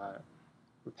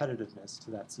repetitiveness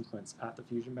to that sequence at the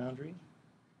fusion boundary,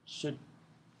 should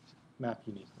map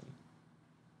uniquely,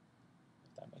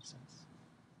 if that makes sense.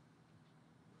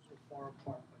 So far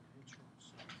apart by the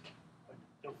introns. But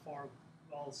they're far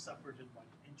well separated by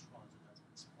the introns and has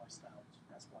been spliced out.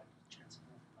 That's why the chance of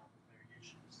overlap of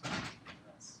variation is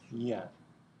less. Yeah.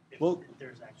 If Well,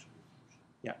 there's actually a fusion.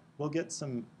 Yeah, we'll get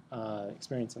some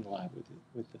experience in the lab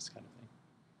with this kind of thing.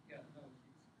 Yeah, no,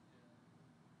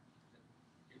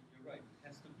 you're right. It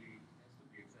has to be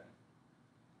exact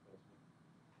because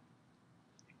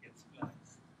it gets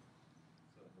spliced,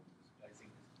 so the splicing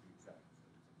has to be exact. So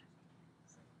it's always going to be the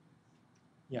same.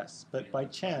 Yes, but by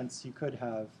chance you could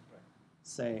have, Right.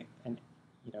 say,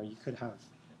 you could have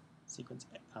sequence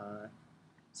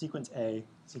A,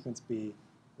 sequence B.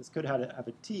 This could have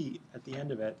a T at the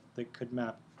end of it that could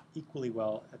map equally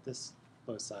well at this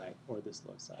loci or this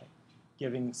loci,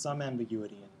 giving some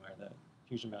ambiguity in where the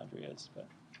fusion boundary is. But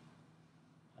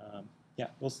yeah,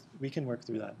 we can work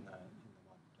through that in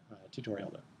the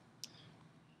tutorial, though.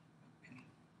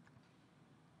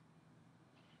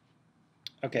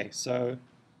 Okay, so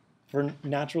for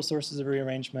natural sources of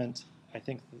rearrangement, I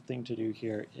think the thing to do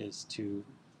here is to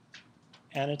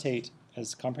annotate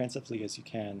as comprehensively as you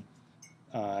can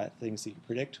things that you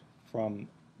predict from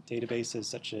databases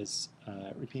such as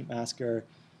repeat masker,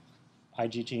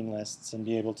 IG gene lists, and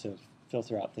be able to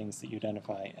filter out things that you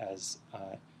identify as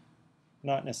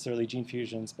not necessarily gene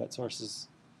fusions, but sources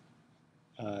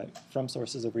from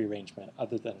sources of rearrangement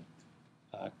other than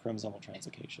chromosomal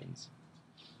translocations.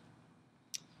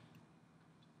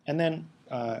 And then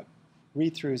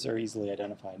read-throughs are easily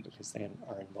identified because they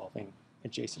are involving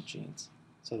adjacent genes,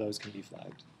 so those can be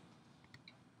flagged.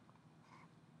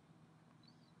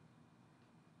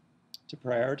 To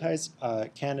prioritize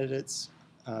candidates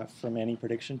from any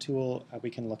prediction tool, we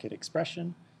can look at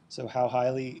expression. So how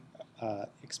highly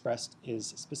expressed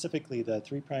is specifically the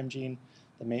 3' gene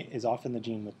that is often the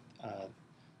gene with,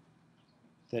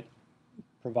 that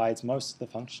provides most of the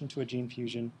function to a gene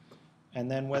fusion.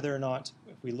 And then whether or not,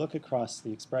 if we look across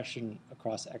the expression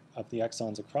of the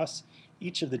exons across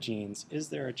each of the genes, is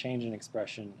there a change in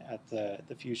expression at the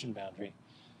fusion boundary?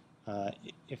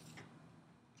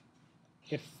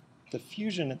 If the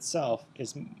fusion itself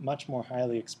is much more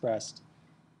highly expressed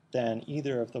than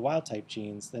either of the wild-type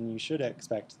genes, then you should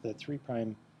expect the 3'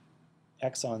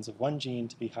 exons of one gene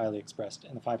to be highly expressed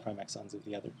and the 5' exons of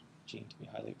the other gene to be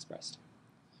highly expressed.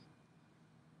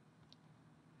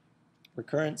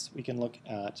 recurrence, we can look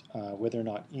at whether or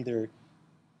not either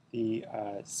the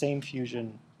same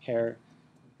fusion pair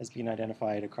has been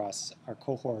identified across our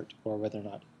cohort, or whether or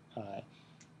not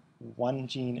one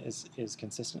gene is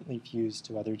consistently fused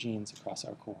to other genes across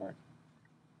our cohort.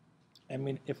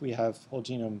 And if we have whole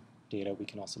genome data, we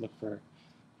can also look for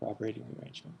corroborating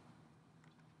rearrangement.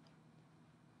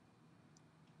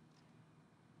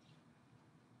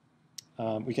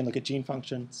 We can look at gene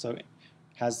function. So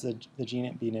has the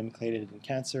gene been implicated in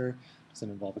cancer? Does it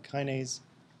involve a kinase?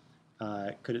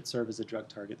 Could it serve as a drug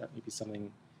target? That may be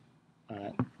something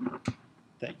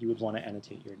that you would want to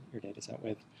annotate your data set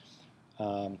with.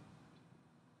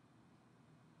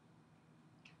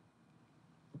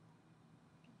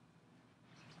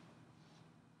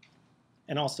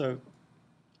 And also,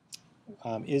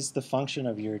 is the function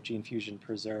of your gene fusion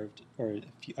preserved, or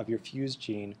of your fused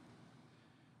gene?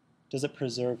 Does it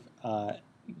preserve?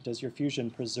 Does your fusion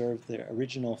preserve the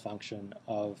original function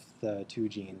of the two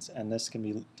genes? And this can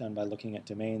be done by looking at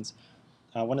domains.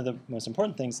 One of the most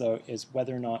important things, though, is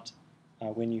whether or not,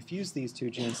 when you fuse these two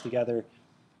genes together,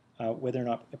 whether or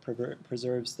not it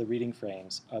preserves the reading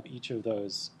frames of each of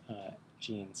those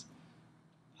genes.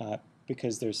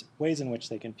 Because there's ways in which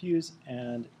they can fuse,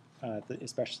 and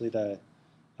especially the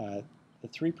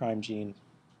 3' gene,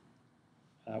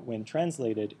 when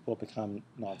translated, will become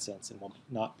nonsense and will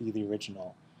not be the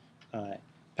original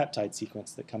peptide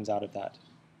sequence that comes out of that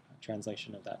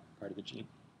translation of that part of the gene.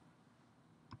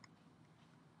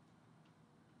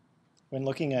 When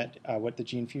looking at what the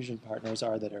gene fusion partners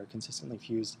are that are consistently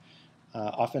fused,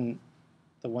 often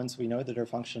the ones we know that are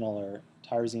functional are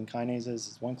tyrosine kinases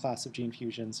is one class of gene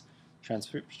fusions.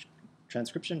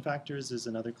 Transcription factors is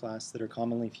another class that are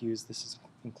commonly fused. This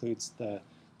includes the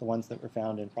ones that were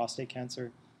found in prostate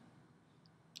cancer,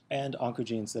 and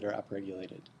oncogenes that are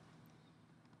upregulated.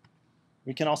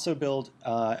 We can also build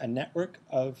a network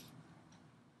of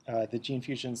the gene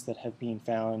fusions that have been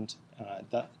found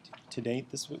to date.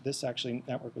 This actually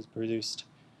network was produced,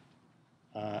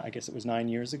 I guess it was 9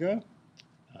 years ago,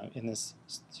 in this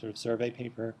sort of survey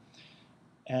paper.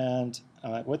 And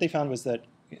what they found was that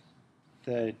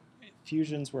the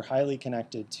fusions were highly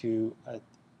connected to a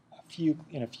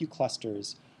few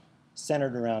clusters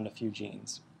centered around a few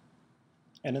genes.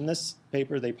 And in this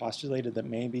paper, they postulated that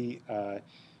maybe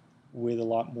with a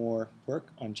lot more work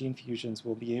on gene fusions,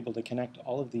 we'll be able to connect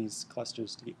all of these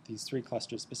clusters, these 3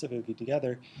 clusters specifically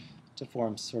together, to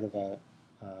form sort of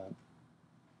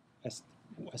a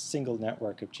single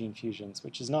network of gene fusions,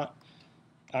 which is not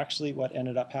actually what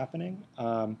ended up happening.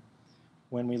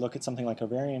 When we look at something like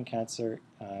ovarian cancer,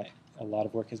 a lot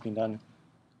of work has been done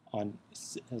on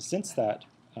since that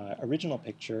original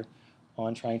picture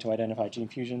on trying to identify gene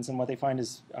fusions, and what they find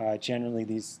is generally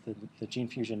the gene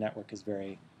fusion network is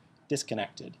very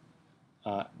disconnected.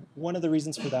 One of the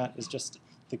reasons for that is just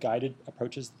the guided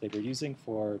approaches that they were using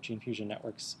for gene fusion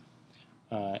networks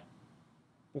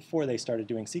before they started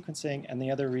doing sequencing, and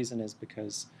the other reason is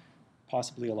because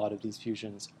possibly a lot of these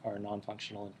fusions are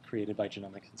non-functional and created by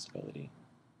genomic instability.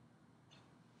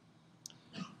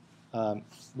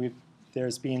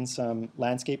 There's been some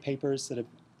landscape papers that have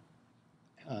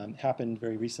happened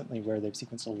very recently where they've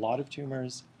sequenced a lot of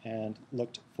tumors and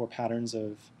looked for patterns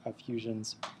of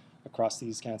fusions across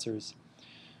these cancers.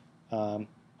 And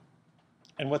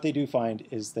what they do find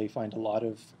is they find a lot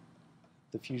of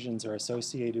the fusions are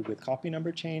associated with copy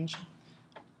number change,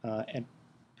 and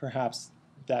perhaps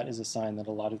that is a sign that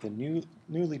a lot of the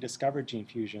newly discovered gene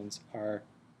fusions are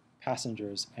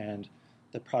passengers and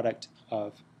the product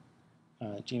of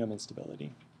genome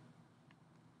instability.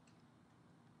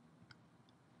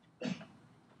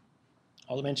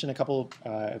 I'll mention a couple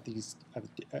of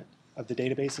the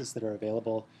databases that are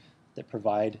available that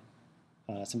provide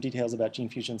some details about gene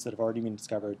fusions that have already been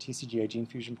discovered. TCGA Gene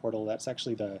Fusion Portal, that's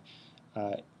actually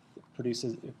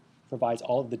provides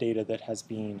all of the data that has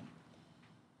been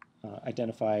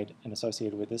identified and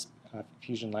associated with this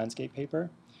fusion landscape paper.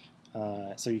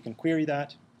 So you can query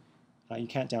that. You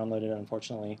can't download it,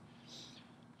 unfortunately.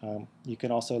 You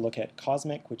can also look at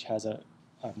COSMIC, which has a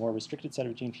more restricted set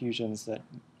of gene fusions that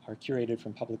are curated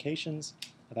from publications.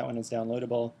 That one is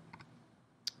downloadable.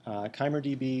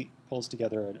 ChimeriDB pulls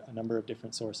together a number of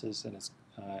different sources and is,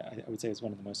 I would say, is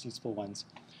one of the most useful ones.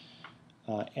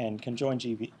 And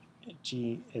ConjoinG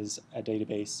is a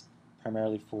database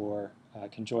primarily for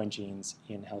conjoined genes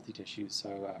in healthy tissues,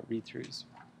 so read-throughs.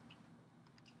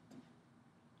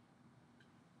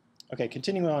 Okay,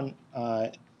 continuing on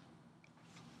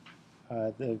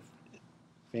the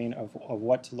vein of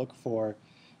what to look for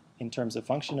in terms of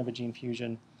function of a gene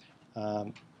fusion,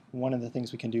 one of the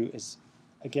things we can do is,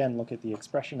 again, look at the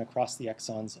expression across the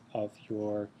exons of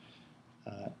your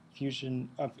fusion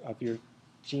of your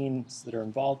genes that are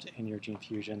involved in your gene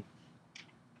fusion.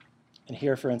 And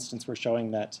here, for instance, we're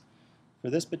showing that for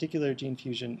this particular gene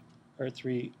fusion,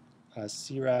 ER3,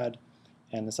 CRAD,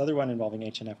 and this other one involving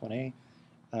HNF1A,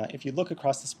 if you look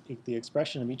across the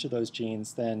expression of each of those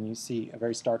genes, then you see a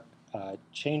very stark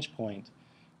change point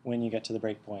when you get to the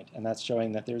break point. And that's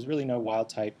showing that there's really no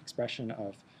wild-type expression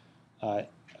of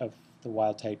the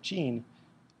wild-type gene.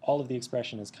 All of the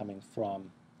expression is coming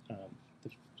from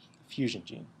the fusion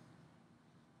gene.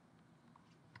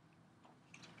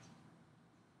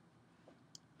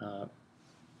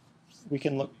 We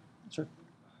can look, sure.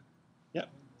 Yeah.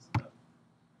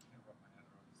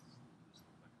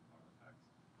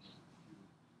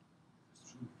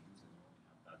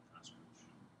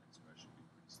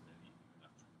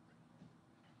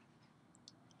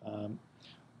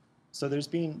 So there's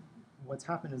been, what's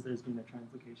happened is there's been a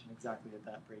translocation exactly at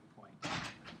that break point.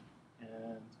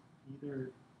 And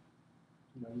either,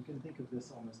 you can think of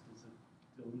this almost as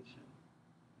a deletion.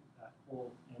 That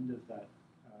whole end of that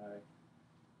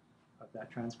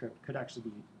transcript could actually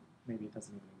be, maybe it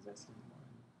doesn't even exist anymore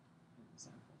in the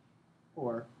sample.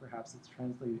 Or perhaps it's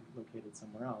translocated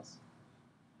somewhere else,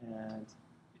 and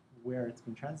where it's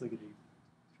been translocated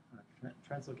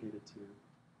to,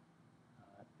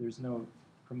 there's no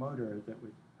promoter that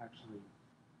would actually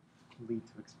lead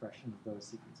to expression of those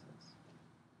sequences.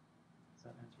 Does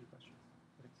that answer your question?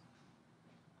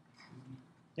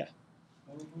 Yeah.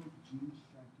 How about gene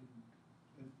stacking?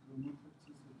 If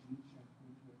chromotypes is a gene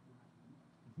stacking what will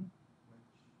happen,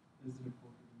 which is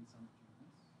reported in some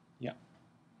tumors. Yeah.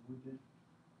 Would it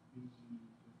be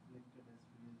reflected as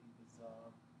really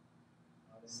bizarre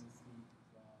RNA-seq?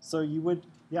 So you would,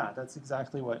 yeah, this is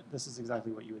exactly what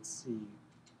you would see.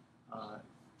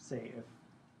 Say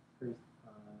if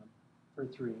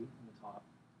HER3 in the top,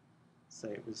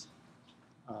 say it was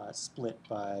split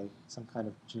by some kind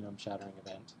of genome shattering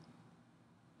event,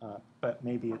 but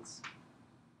maybe it's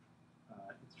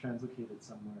translocated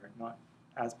somewhere, not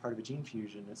as part of a gene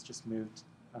fusion. It's just moved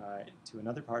to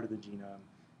another part of the genome,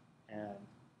 and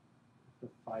the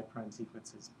 5'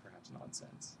 sequence is perhaps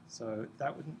nonsense. So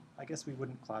that wouldn't, I guess we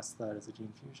wouldn't class that as a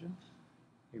gene fusion.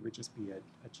 It would just be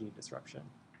a gene disruption.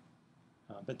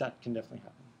 But that can definitely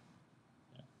happen.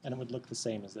 Yeah. And it would look the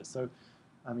same as this. So,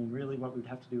 I mean, really what we'd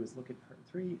have to do is look at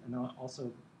HER3, and then also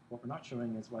what we're not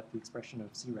showing is what the expression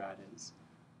of CRAD is.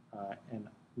 And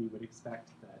we would expect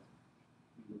that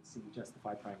we would see just the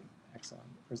 5' exon,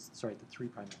 or sorry, the 3'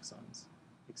 exons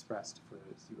expressed for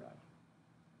CRAD.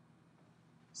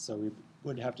 So we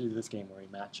would have to do this game where we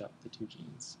match up the two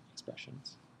genes'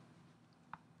 expressions.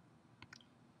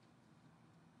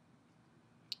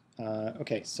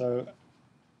 Okay, so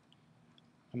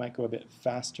I might go a bit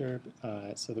faster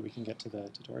so that we can get to the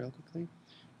tutorial quickly.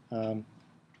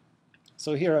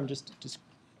 So here I'm just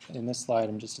in this slide,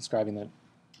 I'm just describing that,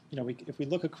 if we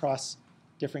look across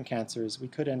different cancers, we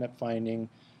could end up finding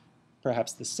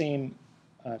perhaps the same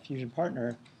fusion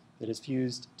partner that is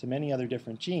fused to many other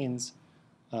different genes,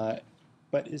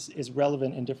 but is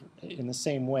relevant in the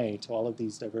same way to all of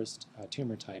these diverse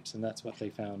tumor types, and that's what they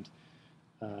found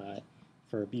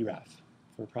for BRAF,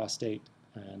 for prostate,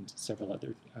 and several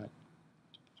other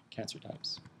cancer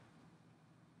types.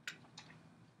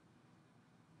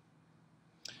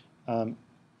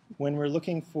 When we're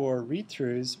looking for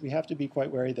read-throughs, we have to be quite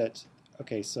wary that,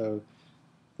 okay, so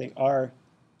they are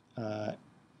a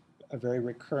very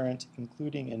recurrent,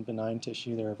 including in benign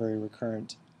tissue, they're a very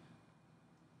recurrent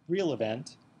real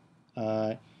event.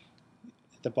 At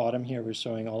the bottom here, we're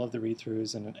showing all of the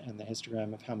read-throughs and the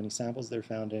histogram of how many samples they're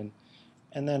found in.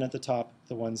 And then at the top,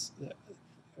 the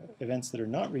events that are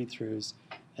not read-throughs.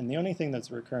 And the only thing that's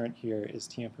recurrent here is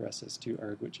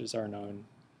TMPRSS2-ERG, which is our known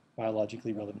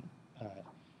biologically relevant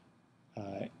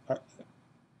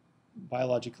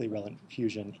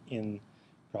fusion in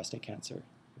prostate cancer,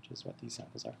 which is what these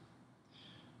samples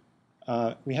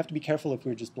are. We have to be careful if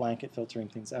we're just blanket filtering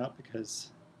things out, because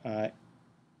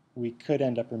we could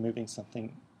end up removing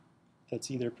something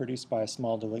that's either produced by a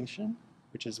small deletion,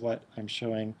 which is what I'm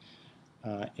showing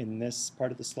in this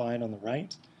part of the slide on the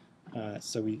right.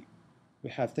 So we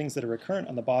have things that are recurrent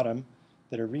on the bottom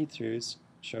that are read-throughs,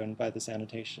 shown by this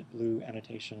annotation, blue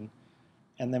annotation.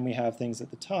 And then we have things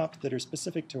at the top that are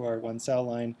specific to our one cell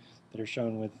line that are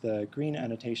shown with the green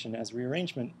annotation as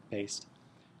rearrangement-based.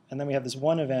 And then we have this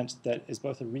one event that is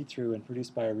both a read-through and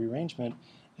produced by a rearrangement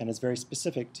and is very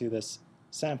specific to this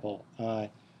sample.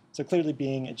 So clearly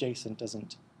being adjacent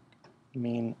doesn't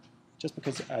mean, just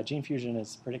because gene fusion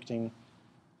is predicting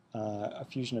a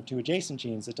fusion of two adjacent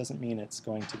genes, it doesn't mean it's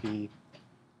going to be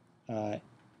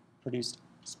produced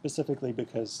specifically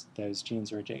because those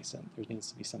genes are adjacent. There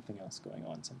needs to be something else going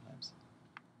on sometimes.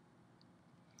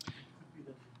 It could be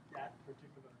that in that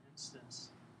particular instance,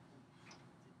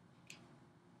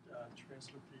 the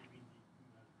translocation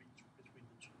between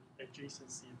the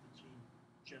adjacency of the gene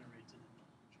generated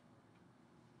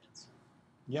an answer.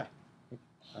 Yeah,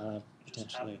 Just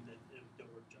potentially. happened that if they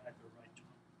were at the right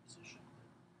position,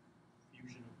 the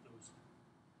fusion of those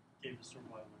gave a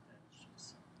survival advantage.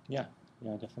 Yeah,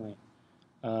 yeah, definitely.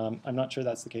 I'm not sure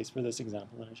that's the case for this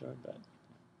example that I showed, but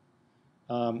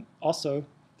also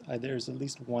there's at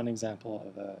least one example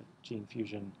of a gene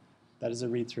fusion that is a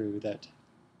read-through that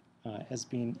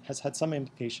has had some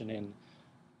implication in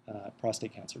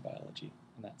prostate cancer biology,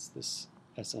 and that's this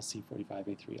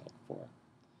SLC45A3L4.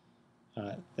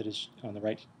 That is on the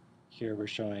right here. We're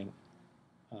showing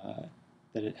that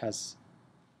it has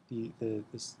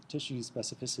this tissue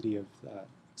specificity of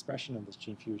expression of this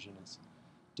gene fusion is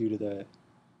due to the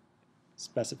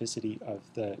specificity of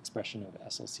the expression of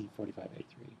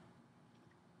SLC45A3.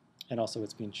 And also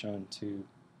it's been shown to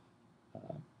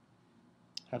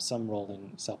have some role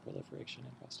in cell proliferation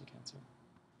in prostate cancer.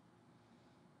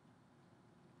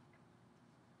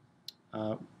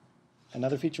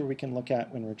 Another feature we can look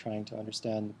at when we're trying to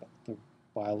understand the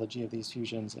biology of these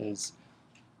fusions is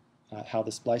how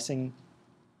the splicing,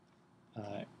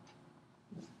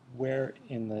 where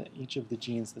in each of the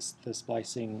genes the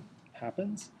splicing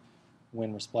happens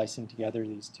when we're splicing together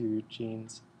these two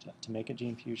genes to make a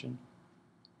gene fusion.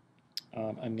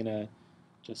 I'm going to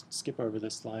just skip over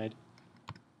this slide.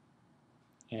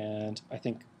 And I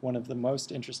think one of the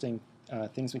most interesting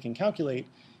things we can calculate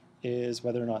is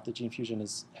whether or not the gene fusion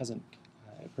has a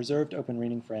preserved open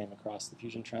reading frame across the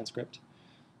fusion transcript.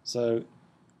 So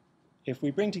if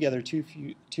we bring together two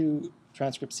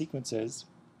transcript sequences,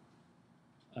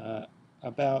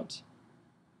 about,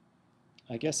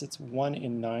 I guess it's 1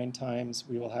 in 9 times,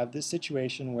 we will have this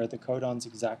situation where the codons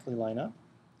exactly line up.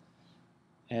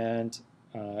 And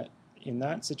in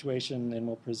that situation, then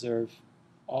we'll preserve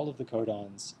all of the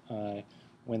codons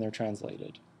when they're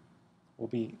translated. Will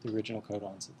be the original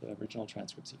codons of the original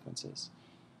transcript sequences.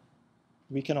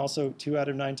 We can also, 2 out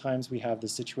of 9 times, we have the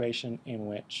situation in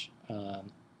which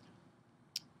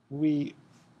we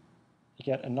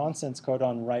get a nonsense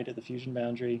codon right at the fusion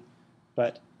boundary,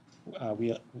 but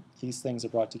these things are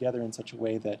brought together in such a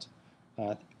way that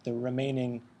the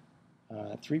remaining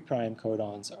 3'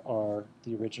 codons are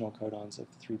the original codons of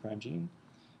the 3' gene.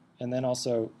 And then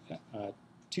also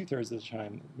 2/3 of the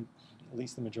time, at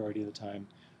least the majority of the time,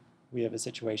 we have a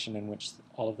situation in which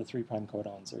all of the 3'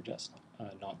 codons are just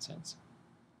nonsense.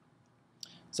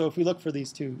 So if we look for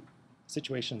these two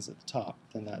situations at the top,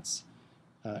 then that's,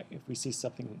 if we see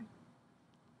something,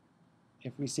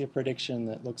 if we see a prediction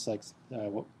that looks like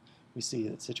what we see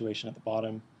the situation at the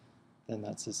bottom, then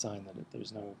that's a sign that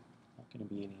there's not going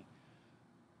to be any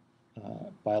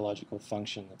biological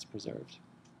function that's preserved.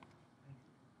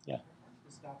 Yeah. Aren't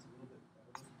the stats a little bit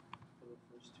better for the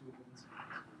first 2 events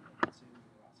because we're in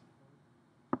the last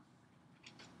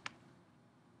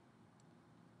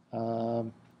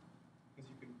code? Because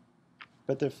you can.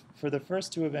 But for the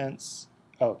first 2 events,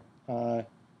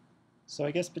 so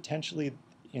I guess potentially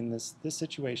in this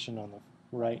situation on the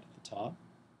right at the top,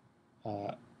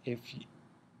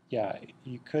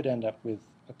 you could end up with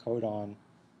a codon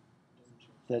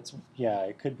that's,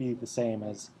 it could be the same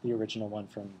as the original one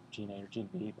from gene A or gene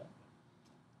B, but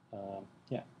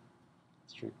yeah,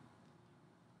 it's true.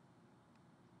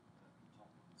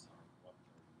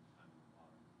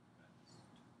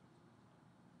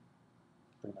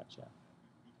 Pretty much, yeah.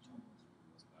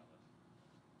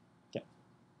 Yeah.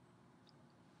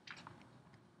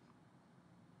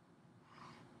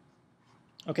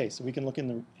 Okay, so we can look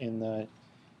in the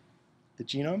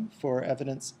genome for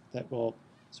evidence that will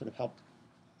sort of help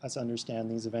us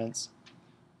understand these events.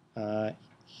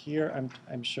 Here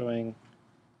I'm showing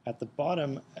at the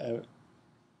bottom a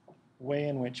way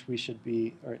in which we should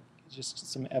be, or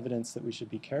just some evidence that we should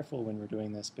be careful when we're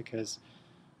doing this, because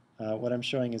what I'm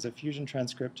showing is a fusion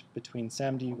transcript between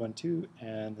SAMD12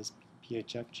 and this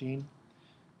PHF gene.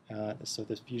 So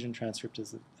this fusion transcript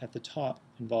is at the top,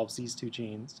 involves these 2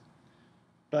 genes.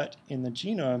 But in the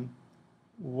genome,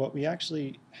 what we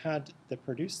actually had that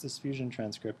produced this fusion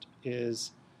transcript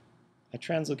is a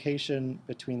translocation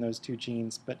between those 2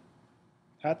 genes, but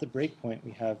at the breakpoint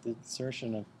we have the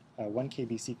insertion of a 1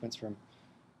 kb sequence from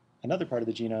another part of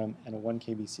the genome and a 1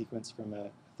 kb sequence from a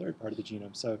third part of the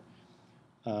genome. So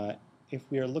if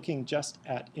we are looking just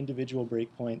at individual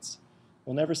breakpoints,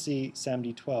 we'll never see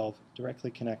SAMD12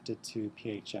 directly connected to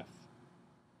PHF.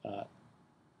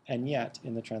 And yet,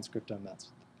 in the transcriptome,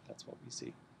 that's what we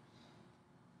see.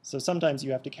 So sometimes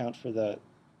you have to account for the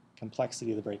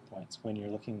complexity of the breakpoints when you're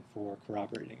looking for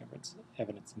corroborating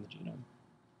evidence in the genome.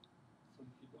 So if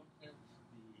you don't have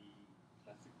the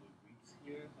classical reads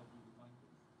here, how do you find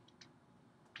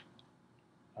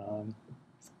this?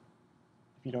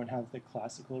 If you don't have the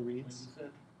classical When you reads,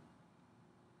 said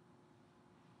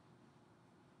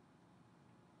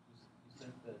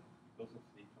that because of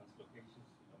the translocations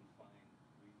you don't find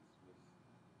reads with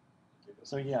a bit of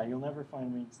so yeah, you'll never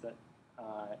find reads that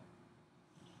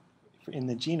in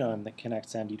the genome that connect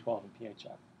SAMD12 and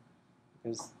PHF,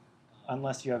 because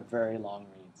unless you have very long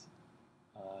reads,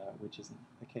 which isn't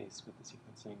the case with the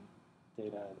sequencing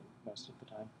data most of the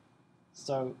time.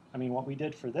 So, I mean, what we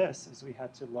did for this is we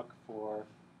had to look for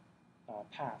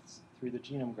paths through the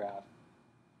genome graph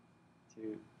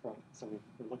so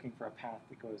we're looking for a path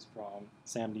that goes from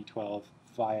SAMD12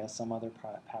 via some other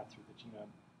path through the genome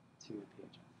to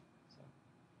PHF.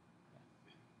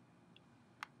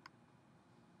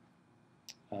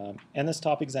 So, and this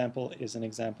top example is an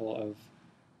example of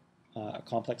a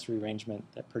complex rearrangement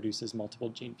that produces multiple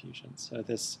gene fusions. So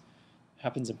this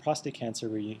happens in prostate cancer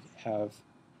where you have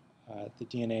the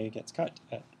DNA gets cut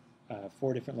at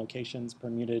 4 different locations,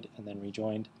 permuted, and then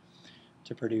rejoined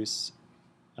to produce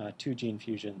 2 gene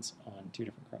fusions on 2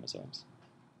 different chromosomes.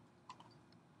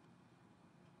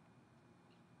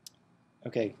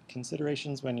 Okay,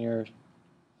 considerations when you're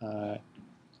sort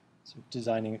of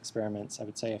designing experiments. I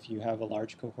would say if you have a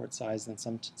large cohort size, then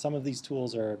some of these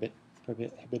tools are a bit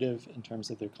prohibitive in terms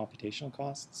of their computational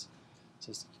costs.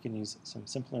 So you can use some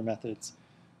simpler methods,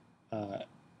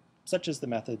 such as the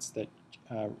methods that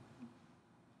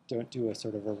don't do a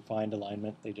sort of a refined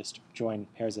alignment. They just join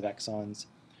pairs of exons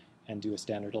and do a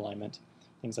standard alignment,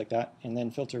 things like that, and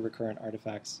then filter recurrent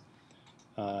artifacts.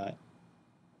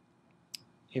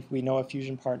 If we know a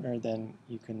fusion partner, then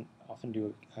you can often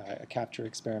do a capture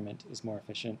experiment is more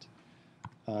efficient.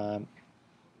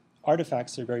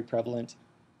 Artifacts are very prevalent,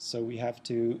 so we have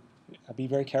to be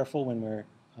very careful when we're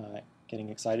getting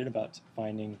excited about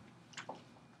finding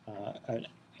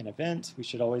an event. We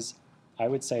should always, I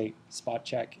would say, spot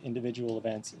check individual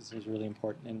events is really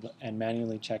important, and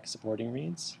manually check supporting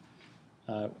reads.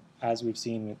 As we've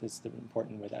seen, it's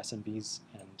important with SNVs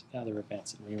and other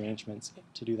events and rearrangements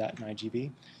to do that in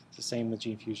IGV. It's the same with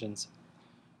gene fusions.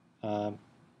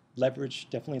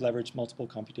 Definitely leverage multiple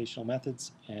computational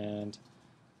methods, and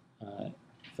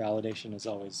validation is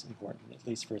always important, at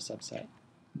least for a subset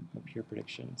of pure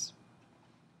predictions.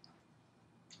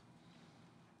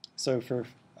 So for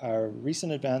our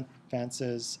recent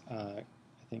advances, I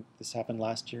think this happened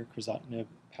last year, crizotinib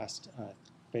passed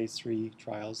phase 3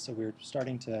 trials, so we're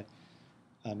starting to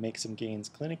make some gains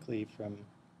clinically from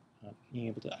being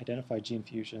able to identify gene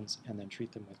fusions and then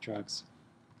treat them with drugs.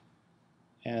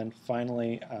 And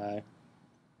finally,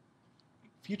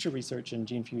 future research in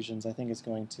gene fusions, I think, is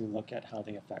going to look at how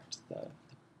they affect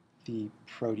the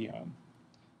proteome.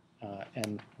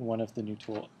 And one of the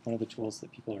tools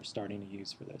that people are starting to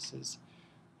use for this is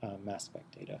mass spec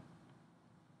data.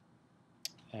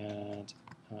 And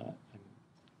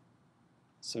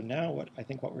so now, I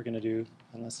think what we're going to do,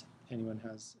 unless anyone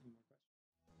has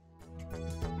any more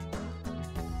questions.